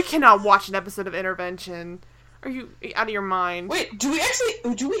 We cannot watch an episode of Intervention. Are you out of your mind? Wait, do we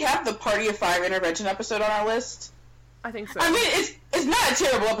have the Party of Five Intervention episode on our list? I think so. I mean, it's not a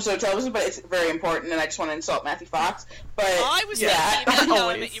terrible episode of television, but it's very important, and I just want to insult Matthew Fox. But I was thinking about How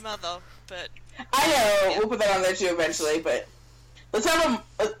I Met Your Mother, but I know we'll put that on there too eventually. But let's have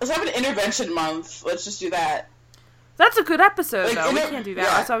an intervention month. Let's just do that. That's a good episode, though. We can't do that.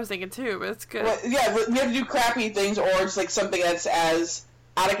 Yeah. That's what I was thinking, too, but it's good. Well, yeah, we have to do crappy things, or just, like, something that's as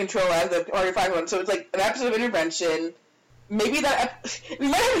out of control as the Party of Five one. So it's, like, an episode of Intervention. Maybe that...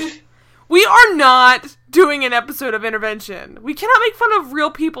 We are not doing an episode of Intervention. We cannot make fun of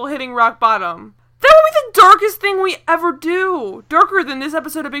real people hitting rock bottom. That would be the darkest thing we ever do. Darker than this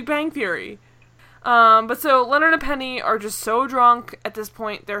episode of Big Bang Theory. But so Leonard and Penny are just so drunk at this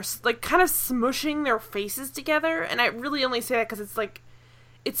point. They're like kind of smushing their faces together, and I really only say that because it's like,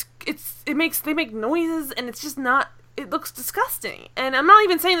 they make noises, and it's just not. It looks disgusting, and I'm not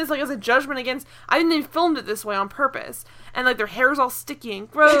even saying this like as a judgment against. I didn't even filmed it this way on purpose, and like their hair's all sticky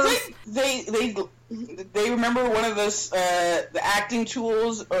and gross. They remember one of those the acting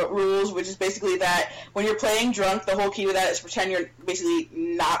tools rules, which is basically that when you're playing drunk, the whole key to that is pretend you're basically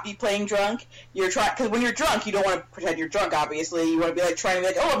not be playing drunk. Because when you're drunk, you don't want to pretend you're drunk. Obviously, you want to be like trying to be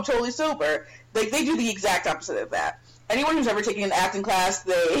like, oh, I'm totally sober. Like they do the exact opposite of that. Anyone who's ever taken an acting class,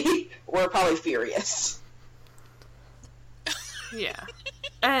 they were probably furious. Yeah,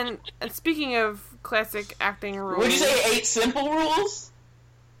 and speaking of classic acting rules, would you say 8 simple rules?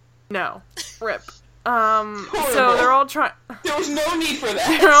 No, rip. So they're all trying. There was no need for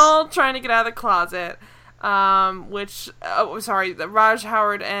that. They're all trying to get out of the closet. Raj,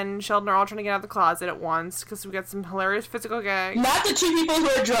 Howard, and Sheldon are all trying to get out of the closet at once because we got some hilarious physical gags. Not the 2 people who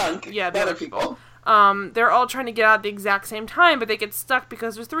are drunk. Yeah, the other people. They're all trying to get out at the exact same time, but they get stuck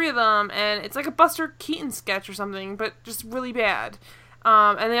because there's 3 of them, and it's like a Buster Keaton sketch or something, but just really bad.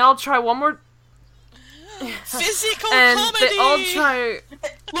 And they all try one more. Physical and comedy! They all try.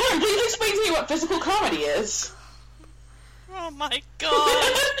 Lauren, please explain to me what physical comedy is. Oh my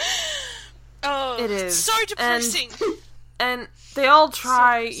god. Oh, it is so depressing. And they all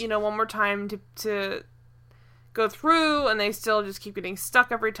try, one more time to go through, and they still just keep getting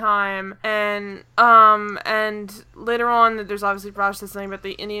stuck every time. And later on, there's obviously Raj says something about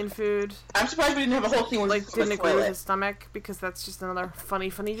the Indian food. I'm surprised we didn't have a whole scene where didn't agree with his stomach, because that's just another funny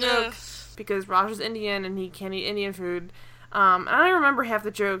joke. Because Raj is Indian and he can't eat Indian food. And I don't remember half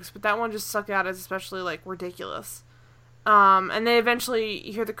the jokes, but that one just stuck out as especially ridiculous. And they eventually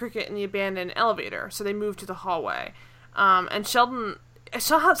hear the cricket in the abandoned elevator, so they move to the hallway. And somehow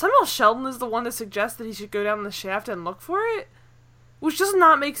Sheldon is the one that suggests that he should go down the shaft and look for it, which does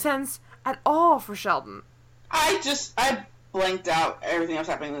not make sense at all for Sheldon. I blanked out everything that was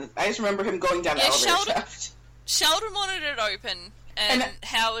happening. I just remember him going down the elevator shaft. Sheldon wanted it open, and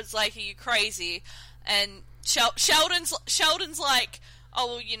Howard's like, "Are you crazy?" And Sheldon's like, "Oh,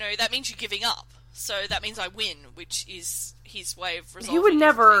 well, that means you're giving up. So that means I win," which is his way of resolving. He would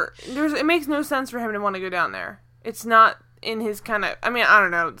never. It makes no sense for him to want to go down there. It's not in his kind of. I mean, I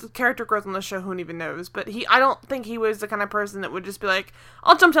don't know. The character growth on the show, who even knows? But I don't think he was the kind of person that would just be like,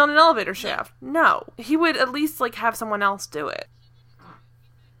 "I'll jump down an elevator shaft." No, he would at least have someone else do it.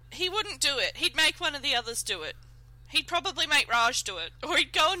 He wouldn't do it. He'd make one of the others do it. He'd probably make Raj do it, or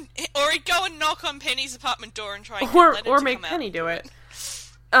he'd go and knock on Penny's apartment door and try and get make Penny do it.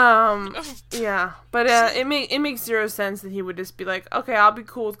 Yeah, but it makes zero sense that he would just be like, "Okay, I'll be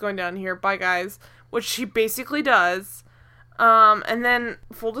cool with going down here. Bye, guys," which he basically does. And then,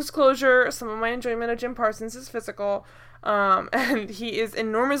 full disclosure, some of my enjoyment of Jim Parsons is physical. And he is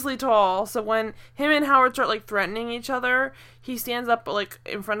enormously tall, so when him and Howard start threatening each other, he stands up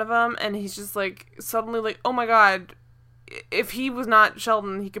in front of them, and he's just suddenly oh my god, if he was not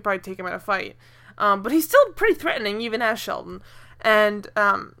Sheldon, he could probably take him in a fight. But he's still pretty threatening, even as Sheldon. And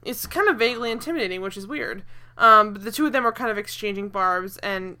it's kind of vaguely intimidating, which is weird. But the 2 of them are kind of exchanging barbs,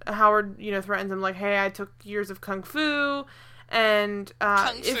 and Howard, threatens him "Hey, I took years of kung fu," and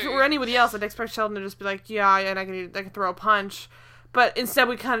if it were anybody else, I'd expect Sheldon to just be like, "Yeah, and I can throw a punch." But instead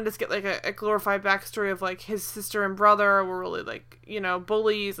we kind of just get, like, a glorified backstory of, like, his sister and brother were really, like,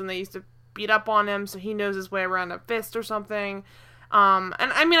 bullies, and they used to beat up on him, so he knows his way around a fist or something. And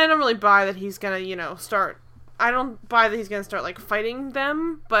I mean, I don't really buy that he's gonna, I don't buy that he's gonna start, like, fighting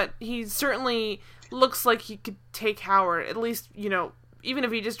them, but he certainly looks like he could take Howard, at least, even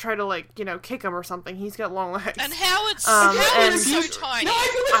if he just tried to, like, kick him or something. He's got long legs. And Howard's so tiny. No,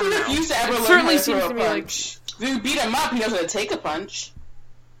 I feel like he refused to ever learn how to throw a punch. If you beat him up, he knows how to take a punch.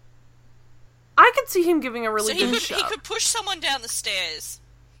 I could see him giving a really good shove. He could push someone down the stairs.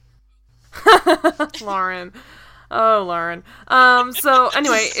 Lauren. Oh, Lauren. So,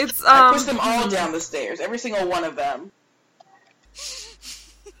 anyway, it's, I pushed them all down the stairs. Every single one of them.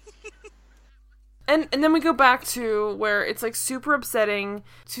 And then we go back to where it's, like, super upsetting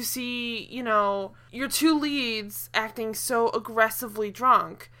to see, your two leads acting so aggressively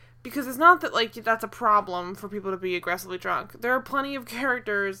drunk. Because it's not that, like, that's a problem for people to be aggressively drunk. There are plenty of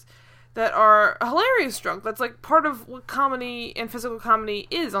characters that are hilarious drunk. That's, like, part of what comedy and physical comedy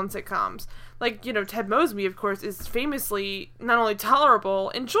is on sitcoms. Like, Ted Mosby, of course, is famously not only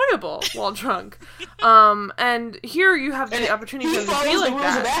tolerable, enjoyable while drunk. And here you have the opportunity to be like that. He follows the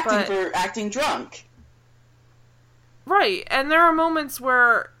rules of acting for acting drunk. Right, and there are moments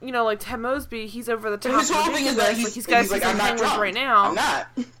where, like Ted Mosby, he's over the top. His whole thing is that he's like, I'm not drunk right now. I'm not.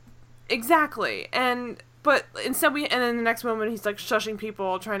 Exactly, but instead and then the next moment he's, like, shushing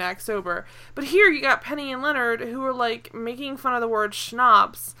people, trying to act sober. But here you got Penny and Leonard who are, like, making fun of the word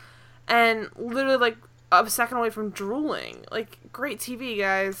schnapps, and literally, like, a second away from drooling. Like, great TV,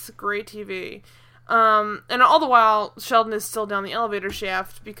 guys. Great TV. And all the while, Sheldon is still down the elevator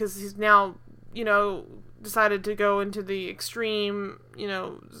shaft because he's now, decided to go into the extreme,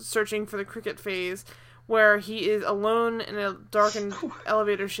 searching for the cricket phase, where he is alone in a darkened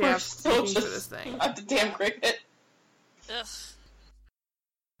elevator shaft looking for this thing. Not the damn cricket. Ugh.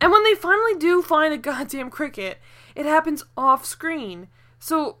 And when they finally do find a goddamn cricket, it happens off screen.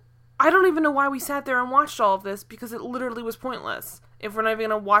 So I don't even know why we sat there and watched all of this, because it literally was pointless if we're not even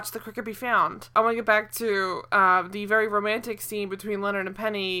going to watch the cricket be found. I want to get back to the very romantic scene between Leonard and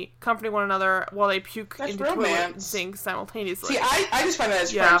Penny comforting one another while they puke into toilet and sink simultaneously. See, I just find that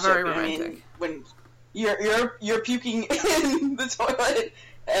as friendship. Very romantic. I mean, when you're puking in the toilet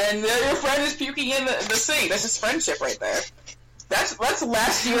and your friend is puking in the sink, that's just friendship right there. That's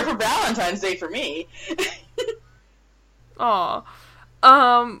last year for Valentine's Day for me. Aw.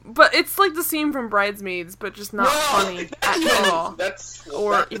 But it's like the scene from Bridesmaids, but just not funny at all.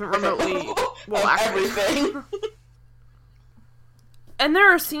 Or even remotely well acted. Everything. And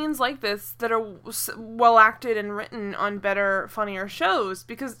there are scenes like this that are well acted and written on better, funnier shows,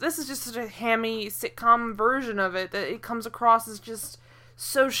 because this is just such a hammy sitcom version of it that it comes across as just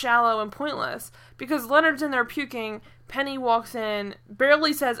so shallow and pointless. Because Leonard's in there puking, Penny walks in,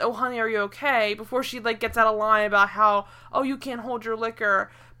 barely says, "Oh, honey, are you okay?" before she, like, gets out of line about how, "Oh, you can't hold your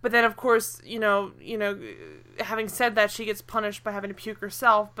liquor." But then, of course, having said that, she gets punished by having to puke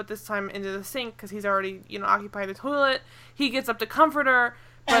herself, but this time into the sink, because he's already, occupied the toilet. He gets up to comfort her,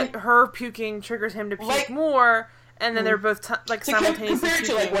 but her puking triggers him to puke more, and then they're both, simultaneously compared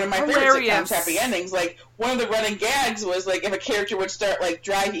to, like, one of my favorite sitcoms, Happy Endings, like, one of the running gags was, like, if a character would start, like,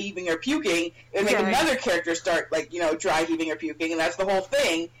 dry heaving or puking, it would make another character start, like, dry heaving or puking, and that's the whole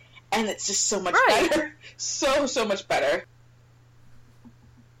thing, and it's just so much better. So much better.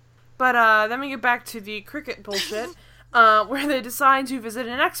 But then we get back to the cricket bullshit, where they decide to visit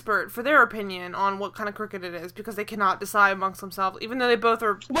an expert for their opinion on what kind of cricket it is, because they cannot decide amongst themselves, even though they both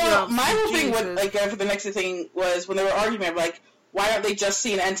are. Well, my whole thing for the next thing was when they were arguing, like, why don't they just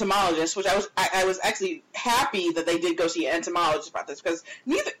see an entomologist? Which I was actually happy that they did go see an entomologist about this, because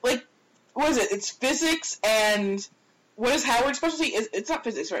neither, like, what is it? It's physics and what is Howard's specialty? It's not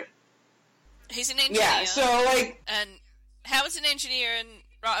physics, right? He's an engineer. Yeah, so, like, and Howard's an engineer and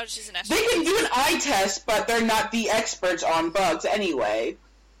Raj is an astronaut. They can do an eye test, but they're not the experts on bugs anyway.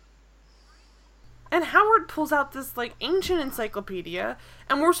 And Howard pulls out this, like, ancient encyclopedia,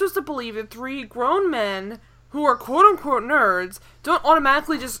 and we're supposed to believe that three grown men who are quote-unquote nerds don't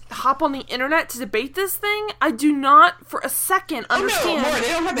automatically just hop on the internet to debate this thing? I do not, for a second, understand. Oh, no, more. They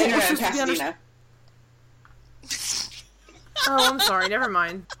don't have the internet in Pasadena. Oh, I'm sorry. Never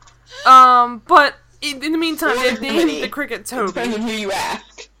mind. But in the meantime, they've named the cricket Toby. It depends on who you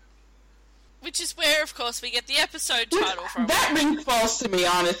ask. Which is where, of course, we get the episode title from. That ring false to me,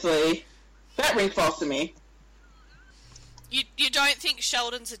 honestly. That ring false to me. You don't think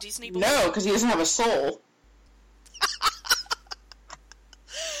Sheldon's a Disney boy? No, because he doesn't have a soul.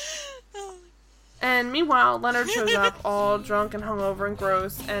 And meanwhile, Leonard shows up all drunk and hungover and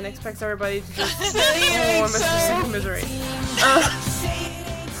gross and expects everybody to just Mr. Sick of Misery.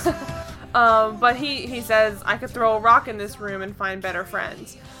 But he says, I could throw a rock in this room and find better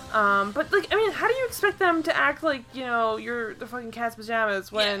friends. But, like, I mean, how do you expect them to act like, you know, you're the fucking cat's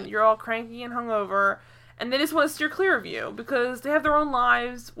pajamas when you're all cranky and hungover, and they just want to steer clear of you, because they have their own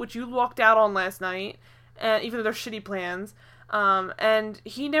lives, which you walked out on last night, and even though they're shitty plans. And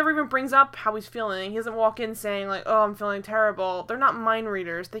he never even brings up how he's feeling. He doesn't walk in saying, like, oh, I'm feeling terrible. They're not mind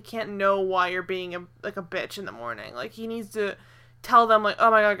readers. They can't know why you're being a bitch in the morning. Like, he needs to tell them, like, oh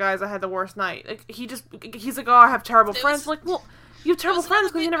my god, guys, I had the worst night. Like, he's like, oh, I have terrible friends. Like, well, you have terrible friends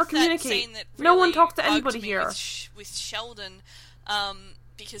because you never communicate. Really, no one talks to anybody here. With Sheldon,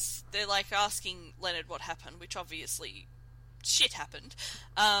 because they're, like, asking Leonard what happened, which obviously shit happened.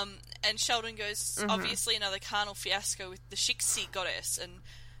 And Sheldon goes, obviously another carnal fiasco with the Shiksi goddess, and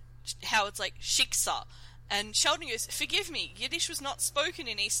Howard's like, Shiksa. And Sheldon goes, forgive me, Yiddish was not spoken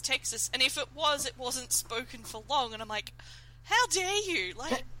in East Texas, and if it wasn't spoken for long. And I'm like, how dare you?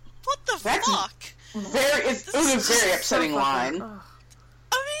 Like, what the fuck? It was a very upsetting line. I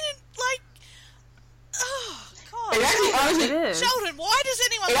mean, like, oh, God. It actually, honestly, Sheldon, why does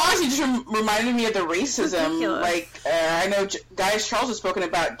anyone... It honestly just reminded me of the racism. Like, I know Guys Charles has spoken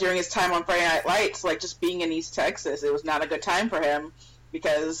about during his time on Friday Night Lights, like, just being in East Texas. It was not a good time for him,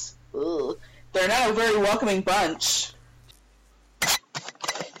 because they're not a very welcoming bunch.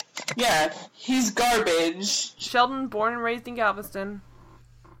 Yeah, he's garbage. Sheldon, born and raised in Galveston.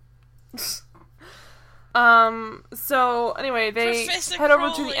 So anyway, they head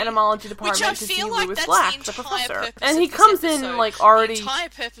over to the entomology department to see Lewis Black, the professor. And he comes in, like, already... The entire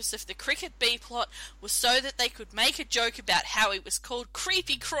purpose of the Cricket B-plot was so that they could make a joke about how he was called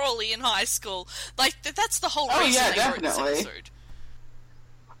Creepy Crawly in high school. Like, that's the whole reason they wrote this episode.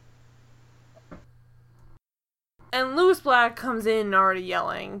 And Lewis Black comes in already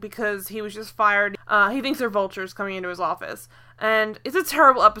yelling because he was just fired. He thinks they're vultures coming into his office. And it's a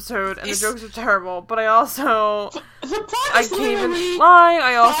terrible episode, and the jokes are terrible, but I also... I can't even lie,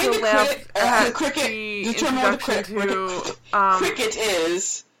 I also laughed at the introduction to... Cricket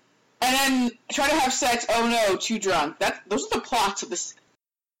is, and then try to have sex, oh no, too drunk. Those are the plots of this...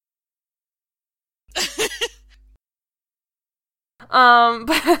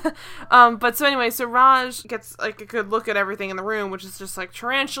 But so anyway, so Raj gets, like, a good look at everything in the room, which is just, like,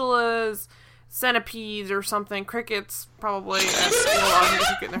 tarantulas, centipedes or something, crickets, probably, in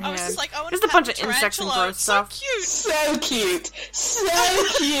their hand. Just a bunch of insects and gross stuff. So cute! So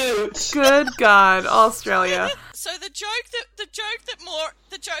cute! Good God, Australia. So the joke that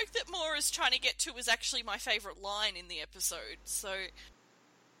Moore is trying to get to was actually my favourite line in the episode, so...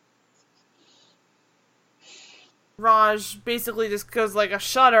 Raj basically just goes like a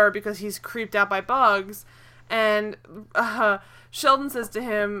shudder because he's creeped out by bugs, and Sheldon says to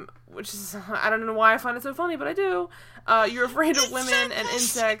him, which is, I don't know why I find it so funny, but I do, you're afraid of women and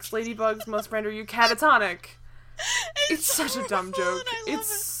insects, ladybugs must render you catatonic. It's such a dumb joke.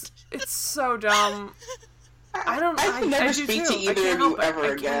 It's so dumb. I never speak to either of you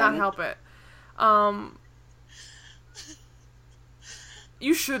ever again. I cannot help it.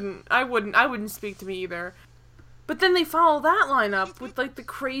 You shouldn't. I wouldn't speak to me either. But then they follow that line up with, like, the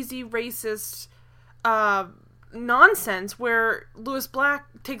crazy racist nonsense where Lewis Black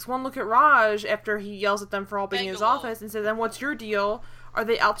takes one look at Raj after he yells at them for all being in his office and says, then what's your deal? Are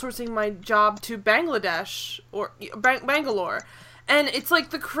they outsourcing my job to Bangladesh or Bangalore? And it's,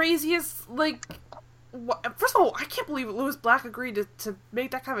 like, the craziest, like... First of all, I can't believe Lewis Black agreed to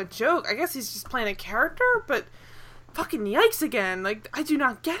make that kind of a joke. I guess he's just playing a character, but fucking yikes again. Like, I do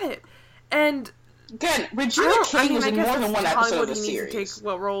not get it. And... Again, Regina King was in more than one episode of the series. Take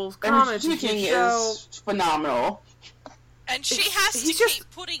what roles come, and Regina King is phenomenal. And she has to keep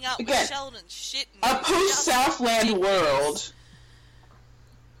putting up with Sheldon's shit. A post-Southland world.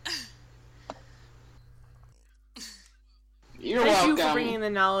 You're welcome. Thank you for bringing the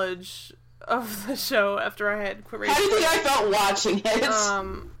knowledge of the show after I had quit How do you think I felt watching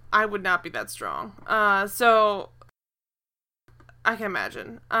it? I would not be that strong. So... I can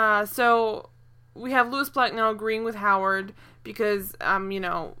imagine. So... We have Lewis Black now agreeing with Howard because,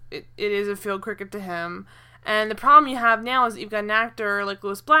 it is a field cricket to him. And the problem you have now is that you've got an actor like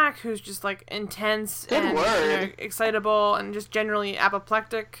Lewis Black who's just, like, intense and excitable and just generally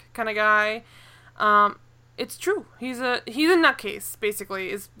apoplectic kind of guy. It's true. He's a nutcase,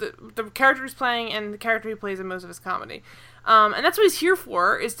 basically, is the character he's playing and the character he plays in most of his comedy. And that's what he's here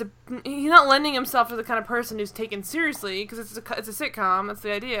for, he's not lending himself to the kind of person who's taken seriously, because it's a sitcom, that's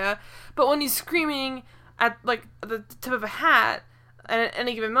the idea, but when he's screaming at, like, the tip of a hat, at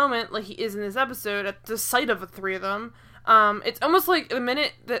any given moment, like he is in this episode, at the sight of the three of them, it's almost like the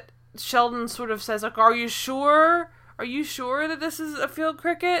minute that Sheldon sort of says, like, are you sure that this is a field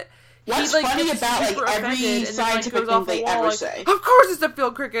cricket? What's he, like, funny gets about, like, super every offended and then, scientific goes off thing the they wall, ever like, say? Of course it's a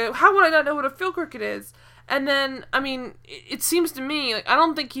field cricket. How would I not know what a field cricket is? And then, I mean, it seems to me, like, I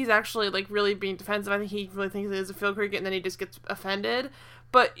don't think he's actually, like, really being defensive. I think he really thinks it is a field cricket, and then he just gets offended.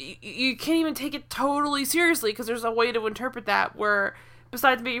 But you can't even take it totally seriously, because there's a way to interpret that where,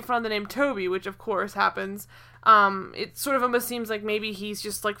 besides making fun of the name Toby, which of course happens, it sort of almost seems like maybe he's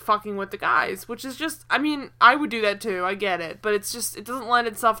just, like, fucking with the guys, which is just, I mean, I would do that too, I get it, but it's just, it doesn't lend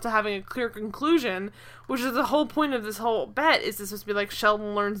itself to having a clear conclusion, which is the whole point of this whole bet, is this supposed to be like,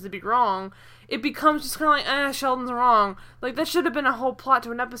 Sheldon learns to be wrong. It becomes just kind of like, Sheldon's wrong. Like, that should have been a whole plot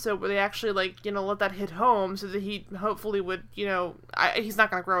to an episode where they actually, like, you know, let that hit home so that he hopefully would, you know, he's not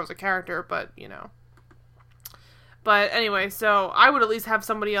going to grow as a character, but, you know. But anyway, so I would at least have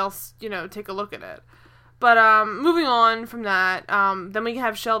somebody else, you know, take a look at it. But, moving on from that, then we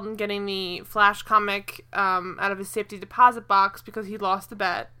have Sheldon getting the Flash comic, out of his safety deposit box because he lost the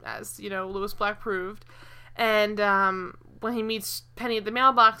bet, as, you know, Lewis Black proved. And, when he meets Penny at the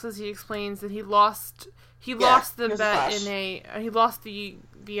mailboxes, he explains that he lost the bet he lost the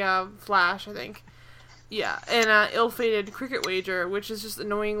Flash, I think. Yeah, in a ill-fated cricket wager, which is just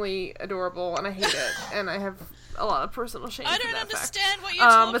annoyingly adorable, and I hate it, and I have a lot of personal shame for that fact. I don't understand what you're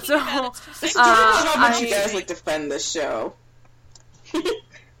talking about. It's how much you guys, like, defend this show.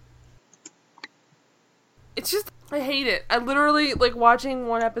 It's just, I hate it. I literally, like, watching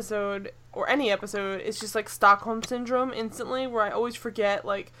one episode, or any episode, it's just, like, Stockholm Syndrome instantly, where I always forget,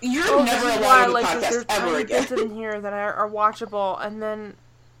 like, You're never allowed to podcast there's ever again. bits in here that are watchable, and then...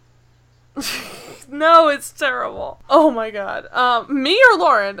 No, it's terrible. Oh my god. Me or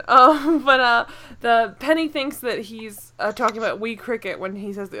Lauren? But the Penny thinks that he's talking about Wii Cricket when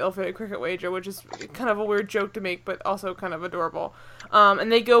he says the ill-fated cricket wager, which is kind of a weird joke to make, but also kind of adorable.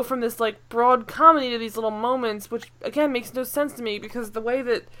 And they go from this, like, broad comedy to these little moments, which, again, makes no sense to me, because the way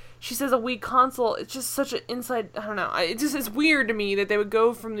that she says a Wii console, it's just such an inside, I don't know, it's weird to me that they would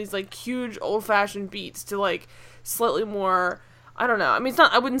go from these, like, huge old-fashioned beats to, like, slightly more... I don't know. I mean, it's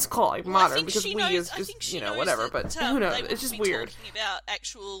not. I wouldn't call it modern because Wii is just, you know, whatever. But who knows? It's just weird. Talking about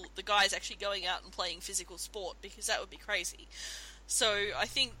the guys actually going out and playing physical sport, because that would be crazy. So I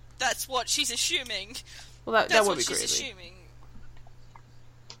think that's what she's assuming. Well, that would be crazy. She's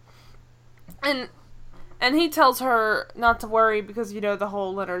assuming. And he tells her not to worry because, you know, the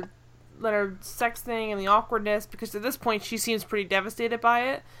whole Leonard sex thing and the awkwardness, because at this point she seems pretty devastated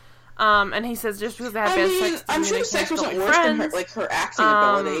by it. And he says just because they had bad sex, I'm sure the sex wasn't worse than her, like, her acting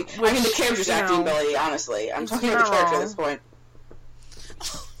ability. Which, I mean, the character's acting ability, honestly. I'm talking about the character at this point.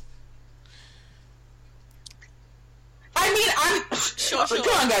 I mean, Sure. Come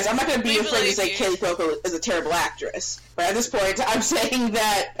on, guys. I'm not going to be afraid to say Kaylee Cuoco is a terrible actress. But at this point, I'm saying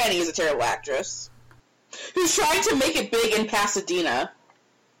that Penny is a terrible actress. Who's trying to make it big in Pasadena.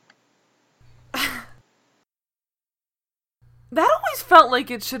 That always felt like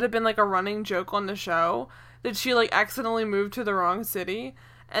it should have been, like, a running joke on the show, that she, like, accidentally moved to the wrong city,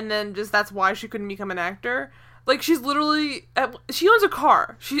 and then just that's why she couldn't become an actor. Like, she's literally... she owns a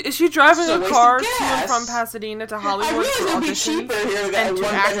car. Is she driving a car to and from Pasadena to Hollywood? I realize it would be cheaper here than a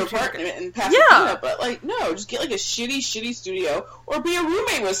one-bedroom apartment in Pasadena, yeah. But, like, no, just get, like, a shitty studio, or be a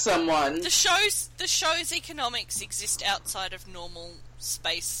roommate with someone. The show's economics exist outside of normal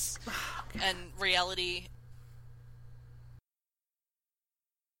space and reality.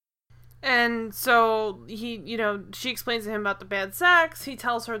 And so he, you know, she explains to him about the bad sex. He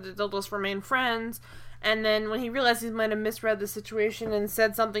tells her that they'll just remain friends. And then when he realizes he might have misread the situation and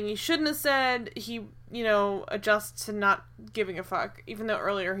said something he shouldn't have said, he, you know, adjusts to not giving a fuck. Even though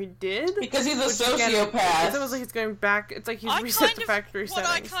earlier he did. Because he's a sociopath. Again, it's almost like he's going back. It's like he's reset the factory settings.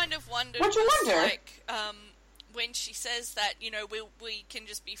 What I kind of wondered was, like, when she says that, you know, we can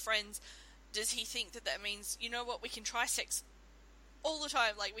just be friends, does he think that means, you know what, we can try sex all the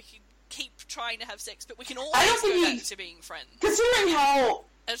time, like, we can keep trying to have sex, but we can always go back to being friends. Considering how,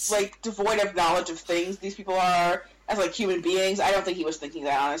 like, devoid of knowledge of things these people are as, like, human beings, I don't think he was thinking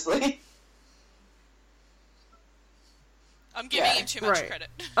that, honestly. I'm giving him too much credit.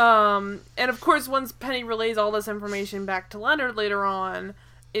 And of course, once Penny relays all this information back to Leonard later on,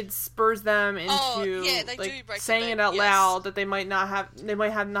 it spurs them into like saying it out loud that they might not have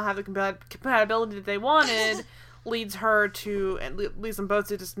the compatibility that they wanted. Leads her to, and leads them both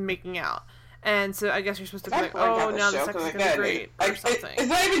to just making out. And so I guess you're supposed to be like, oh, now the sex is going to be great, or something. It's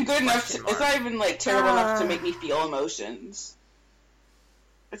not even good enough, it's not even, like, terrible enough to make me feel emotions.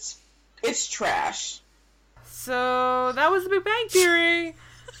 It's trash. So, that was the Big Bang Theory.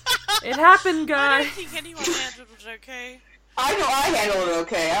 It happened, guys. I don't think anyone handled it okay. I know I handled it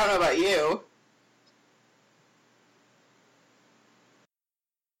okay, I don't know about you.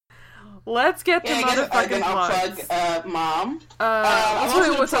 Let's get to then motherfucking I'll plugs. plug Mom. I'm also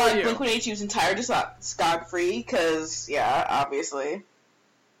going to what's up plug with you? Blink-182's entire discography, because, yeah, obviously.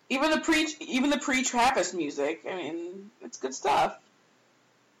 Even the pre-Travis music, I mean, it's good stuff.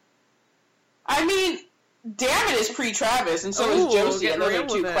 I mean, Damn It is pre-Travis, and so is Josie, and those are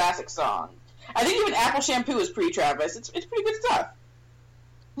two classic songs. I think even Apple Shampoo is pre-Travis. It's pretty good stuff.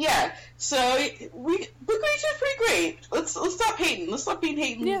 Yeah, so Blink-182 is pretty great. Let's stop hating. Let's stop being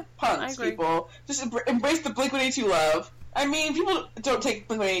hating punks, people. Just embrace the Blink-182 love. I mean, people don't take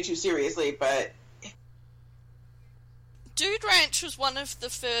Blink-182 seriously, but Dude Ranch was one of the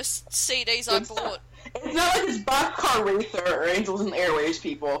first CDs I bought. It's not like it's Boxcar Racer or Angels in the Airwaves,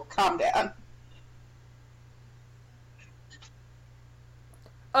 people. Calm down.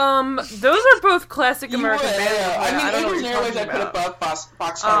 Those are both classic American bands. I mean, Angels in the Airwaves I put above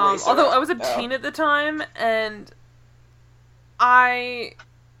Boxcar Racer. Although I was a teen at the time, and I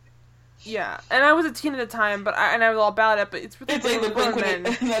was a teen at the time, but I was all about it. But it's really like the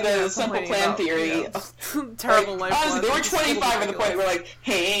Blink-182, the Simple Plan theory. Terrible life. Honestly, they were 25 at the point where like,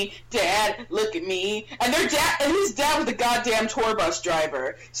 "Hey, Dad, look at me," and his dad was the goddamn tour bus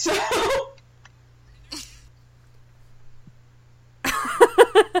driver. So.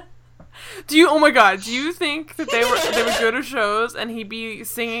 Do you think that they would go to shows and he'd be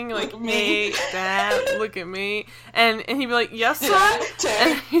singing like, "Hey, Dad, look at me," and he'd be like, "Yes, son,"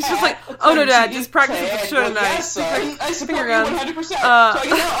 and he's just like, "Oh no, Dad, just practice the show tonight." Yes, son. I support you 100%. So I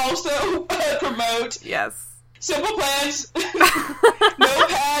can also promote. Yes. Simple Plans. No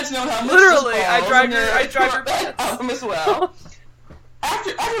pads, no helmets. Literally, I drive your pants. Album as well.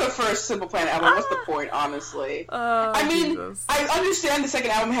 After the first Simple Plan album, what's the point, honestly? I mean, Jesus. I understand the second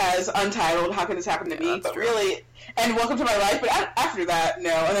album has Untitled, How Can This Happen to Me, but true. Really, and Welcome to My Life, but after that,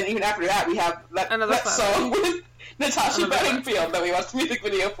 no. And then even after that, we have that song with Natasha Bedingfield that we watched the music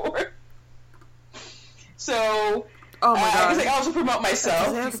video for. So, oh my God. I guess I also promote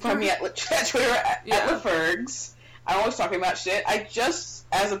myself. You can find me at Twitter at LaFergs. I'm always talking about shit. I just,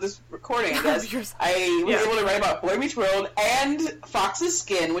 as of this recording, I guess, I was able to write about Boy Meets World and Fox's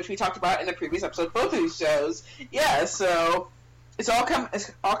Skin, which we talked about in a previous episode, both of these shows. Yeah, so it's all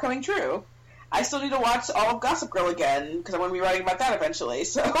coming true. I still need to watch all of Gossip Girl again, because I'm going to be writing about that eventually,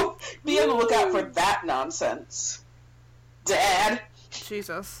 so be on the lookout for that nonsense. Dad.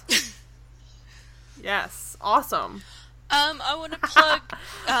 Jesus. Yes. Awesome. I want to plug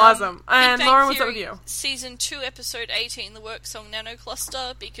awesome. And Lauren, what's up with you? Season 2, Episode 18, the work song Nano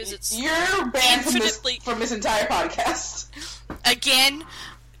Cluster, because it's you're banned from this entire podcast. Again,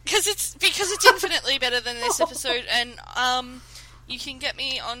 because it's infinitely better than this episode, and you can get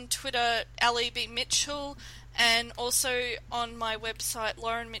me on Twitter, Ali B. Mitchell, and also on my website,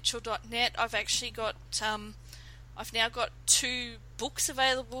 laurenmitchell.net. I've actually got, I've now got 2 books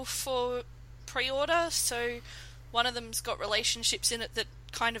available for pre-order, so one of them's got relationships in it that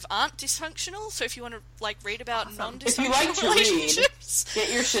kind of aren't dysfunctional, so if you want to like read about non-dysfunctional if you like to relationships, get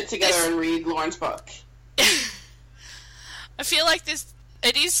your shit together and read Lauren's book. I feel like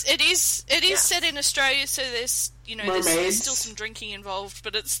it is set in Australia, so there's there's still some drinking involved,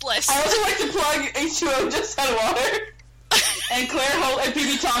 but it's less. I also like to plug H2O Just Had Water and Claire Holt and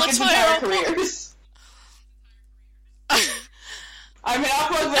PB Tompkins' entire careers. I mean, I'll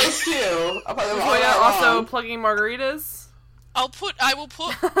plug those too. I'll plug them all also plugging margaritas. I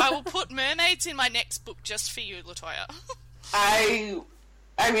will put mermaids in my next book just for you, Latoya. I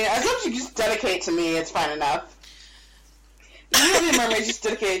mean, as long as you just dedicate to me, it's fine enough. You have the mermaids just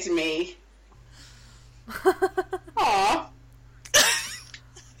dedicated to me. Aww.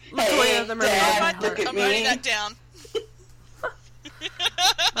 Hey, the Dad, look at I'm me. writing that down.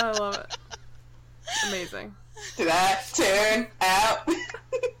 I love it. Amazing. Did that turn out?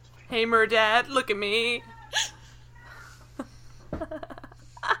 Hey, Dad, look at me.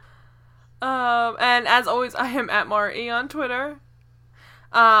 And as always, I am at Mar-E on Twitter.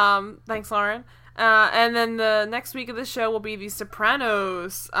 Thanks, Lauren. And then the next week of the show will be The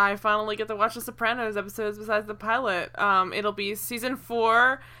Sopranos. I finally get to watch The Sopranos episodes besides the pilot. It'll be season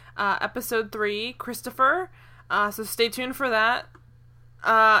 4, episode 3, Christopher. So stay tuned for that.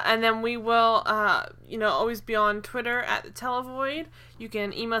 And then we will, always be on Twitter at The Televoid. You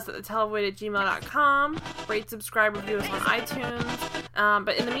can email us at thetelevoid@gmail.com. Rate, subscribe, review us on iTunes.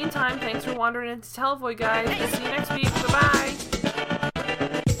 But in the meantime, thanks for wandering into Televoid, guys. We'll see you next week. Bye-bye.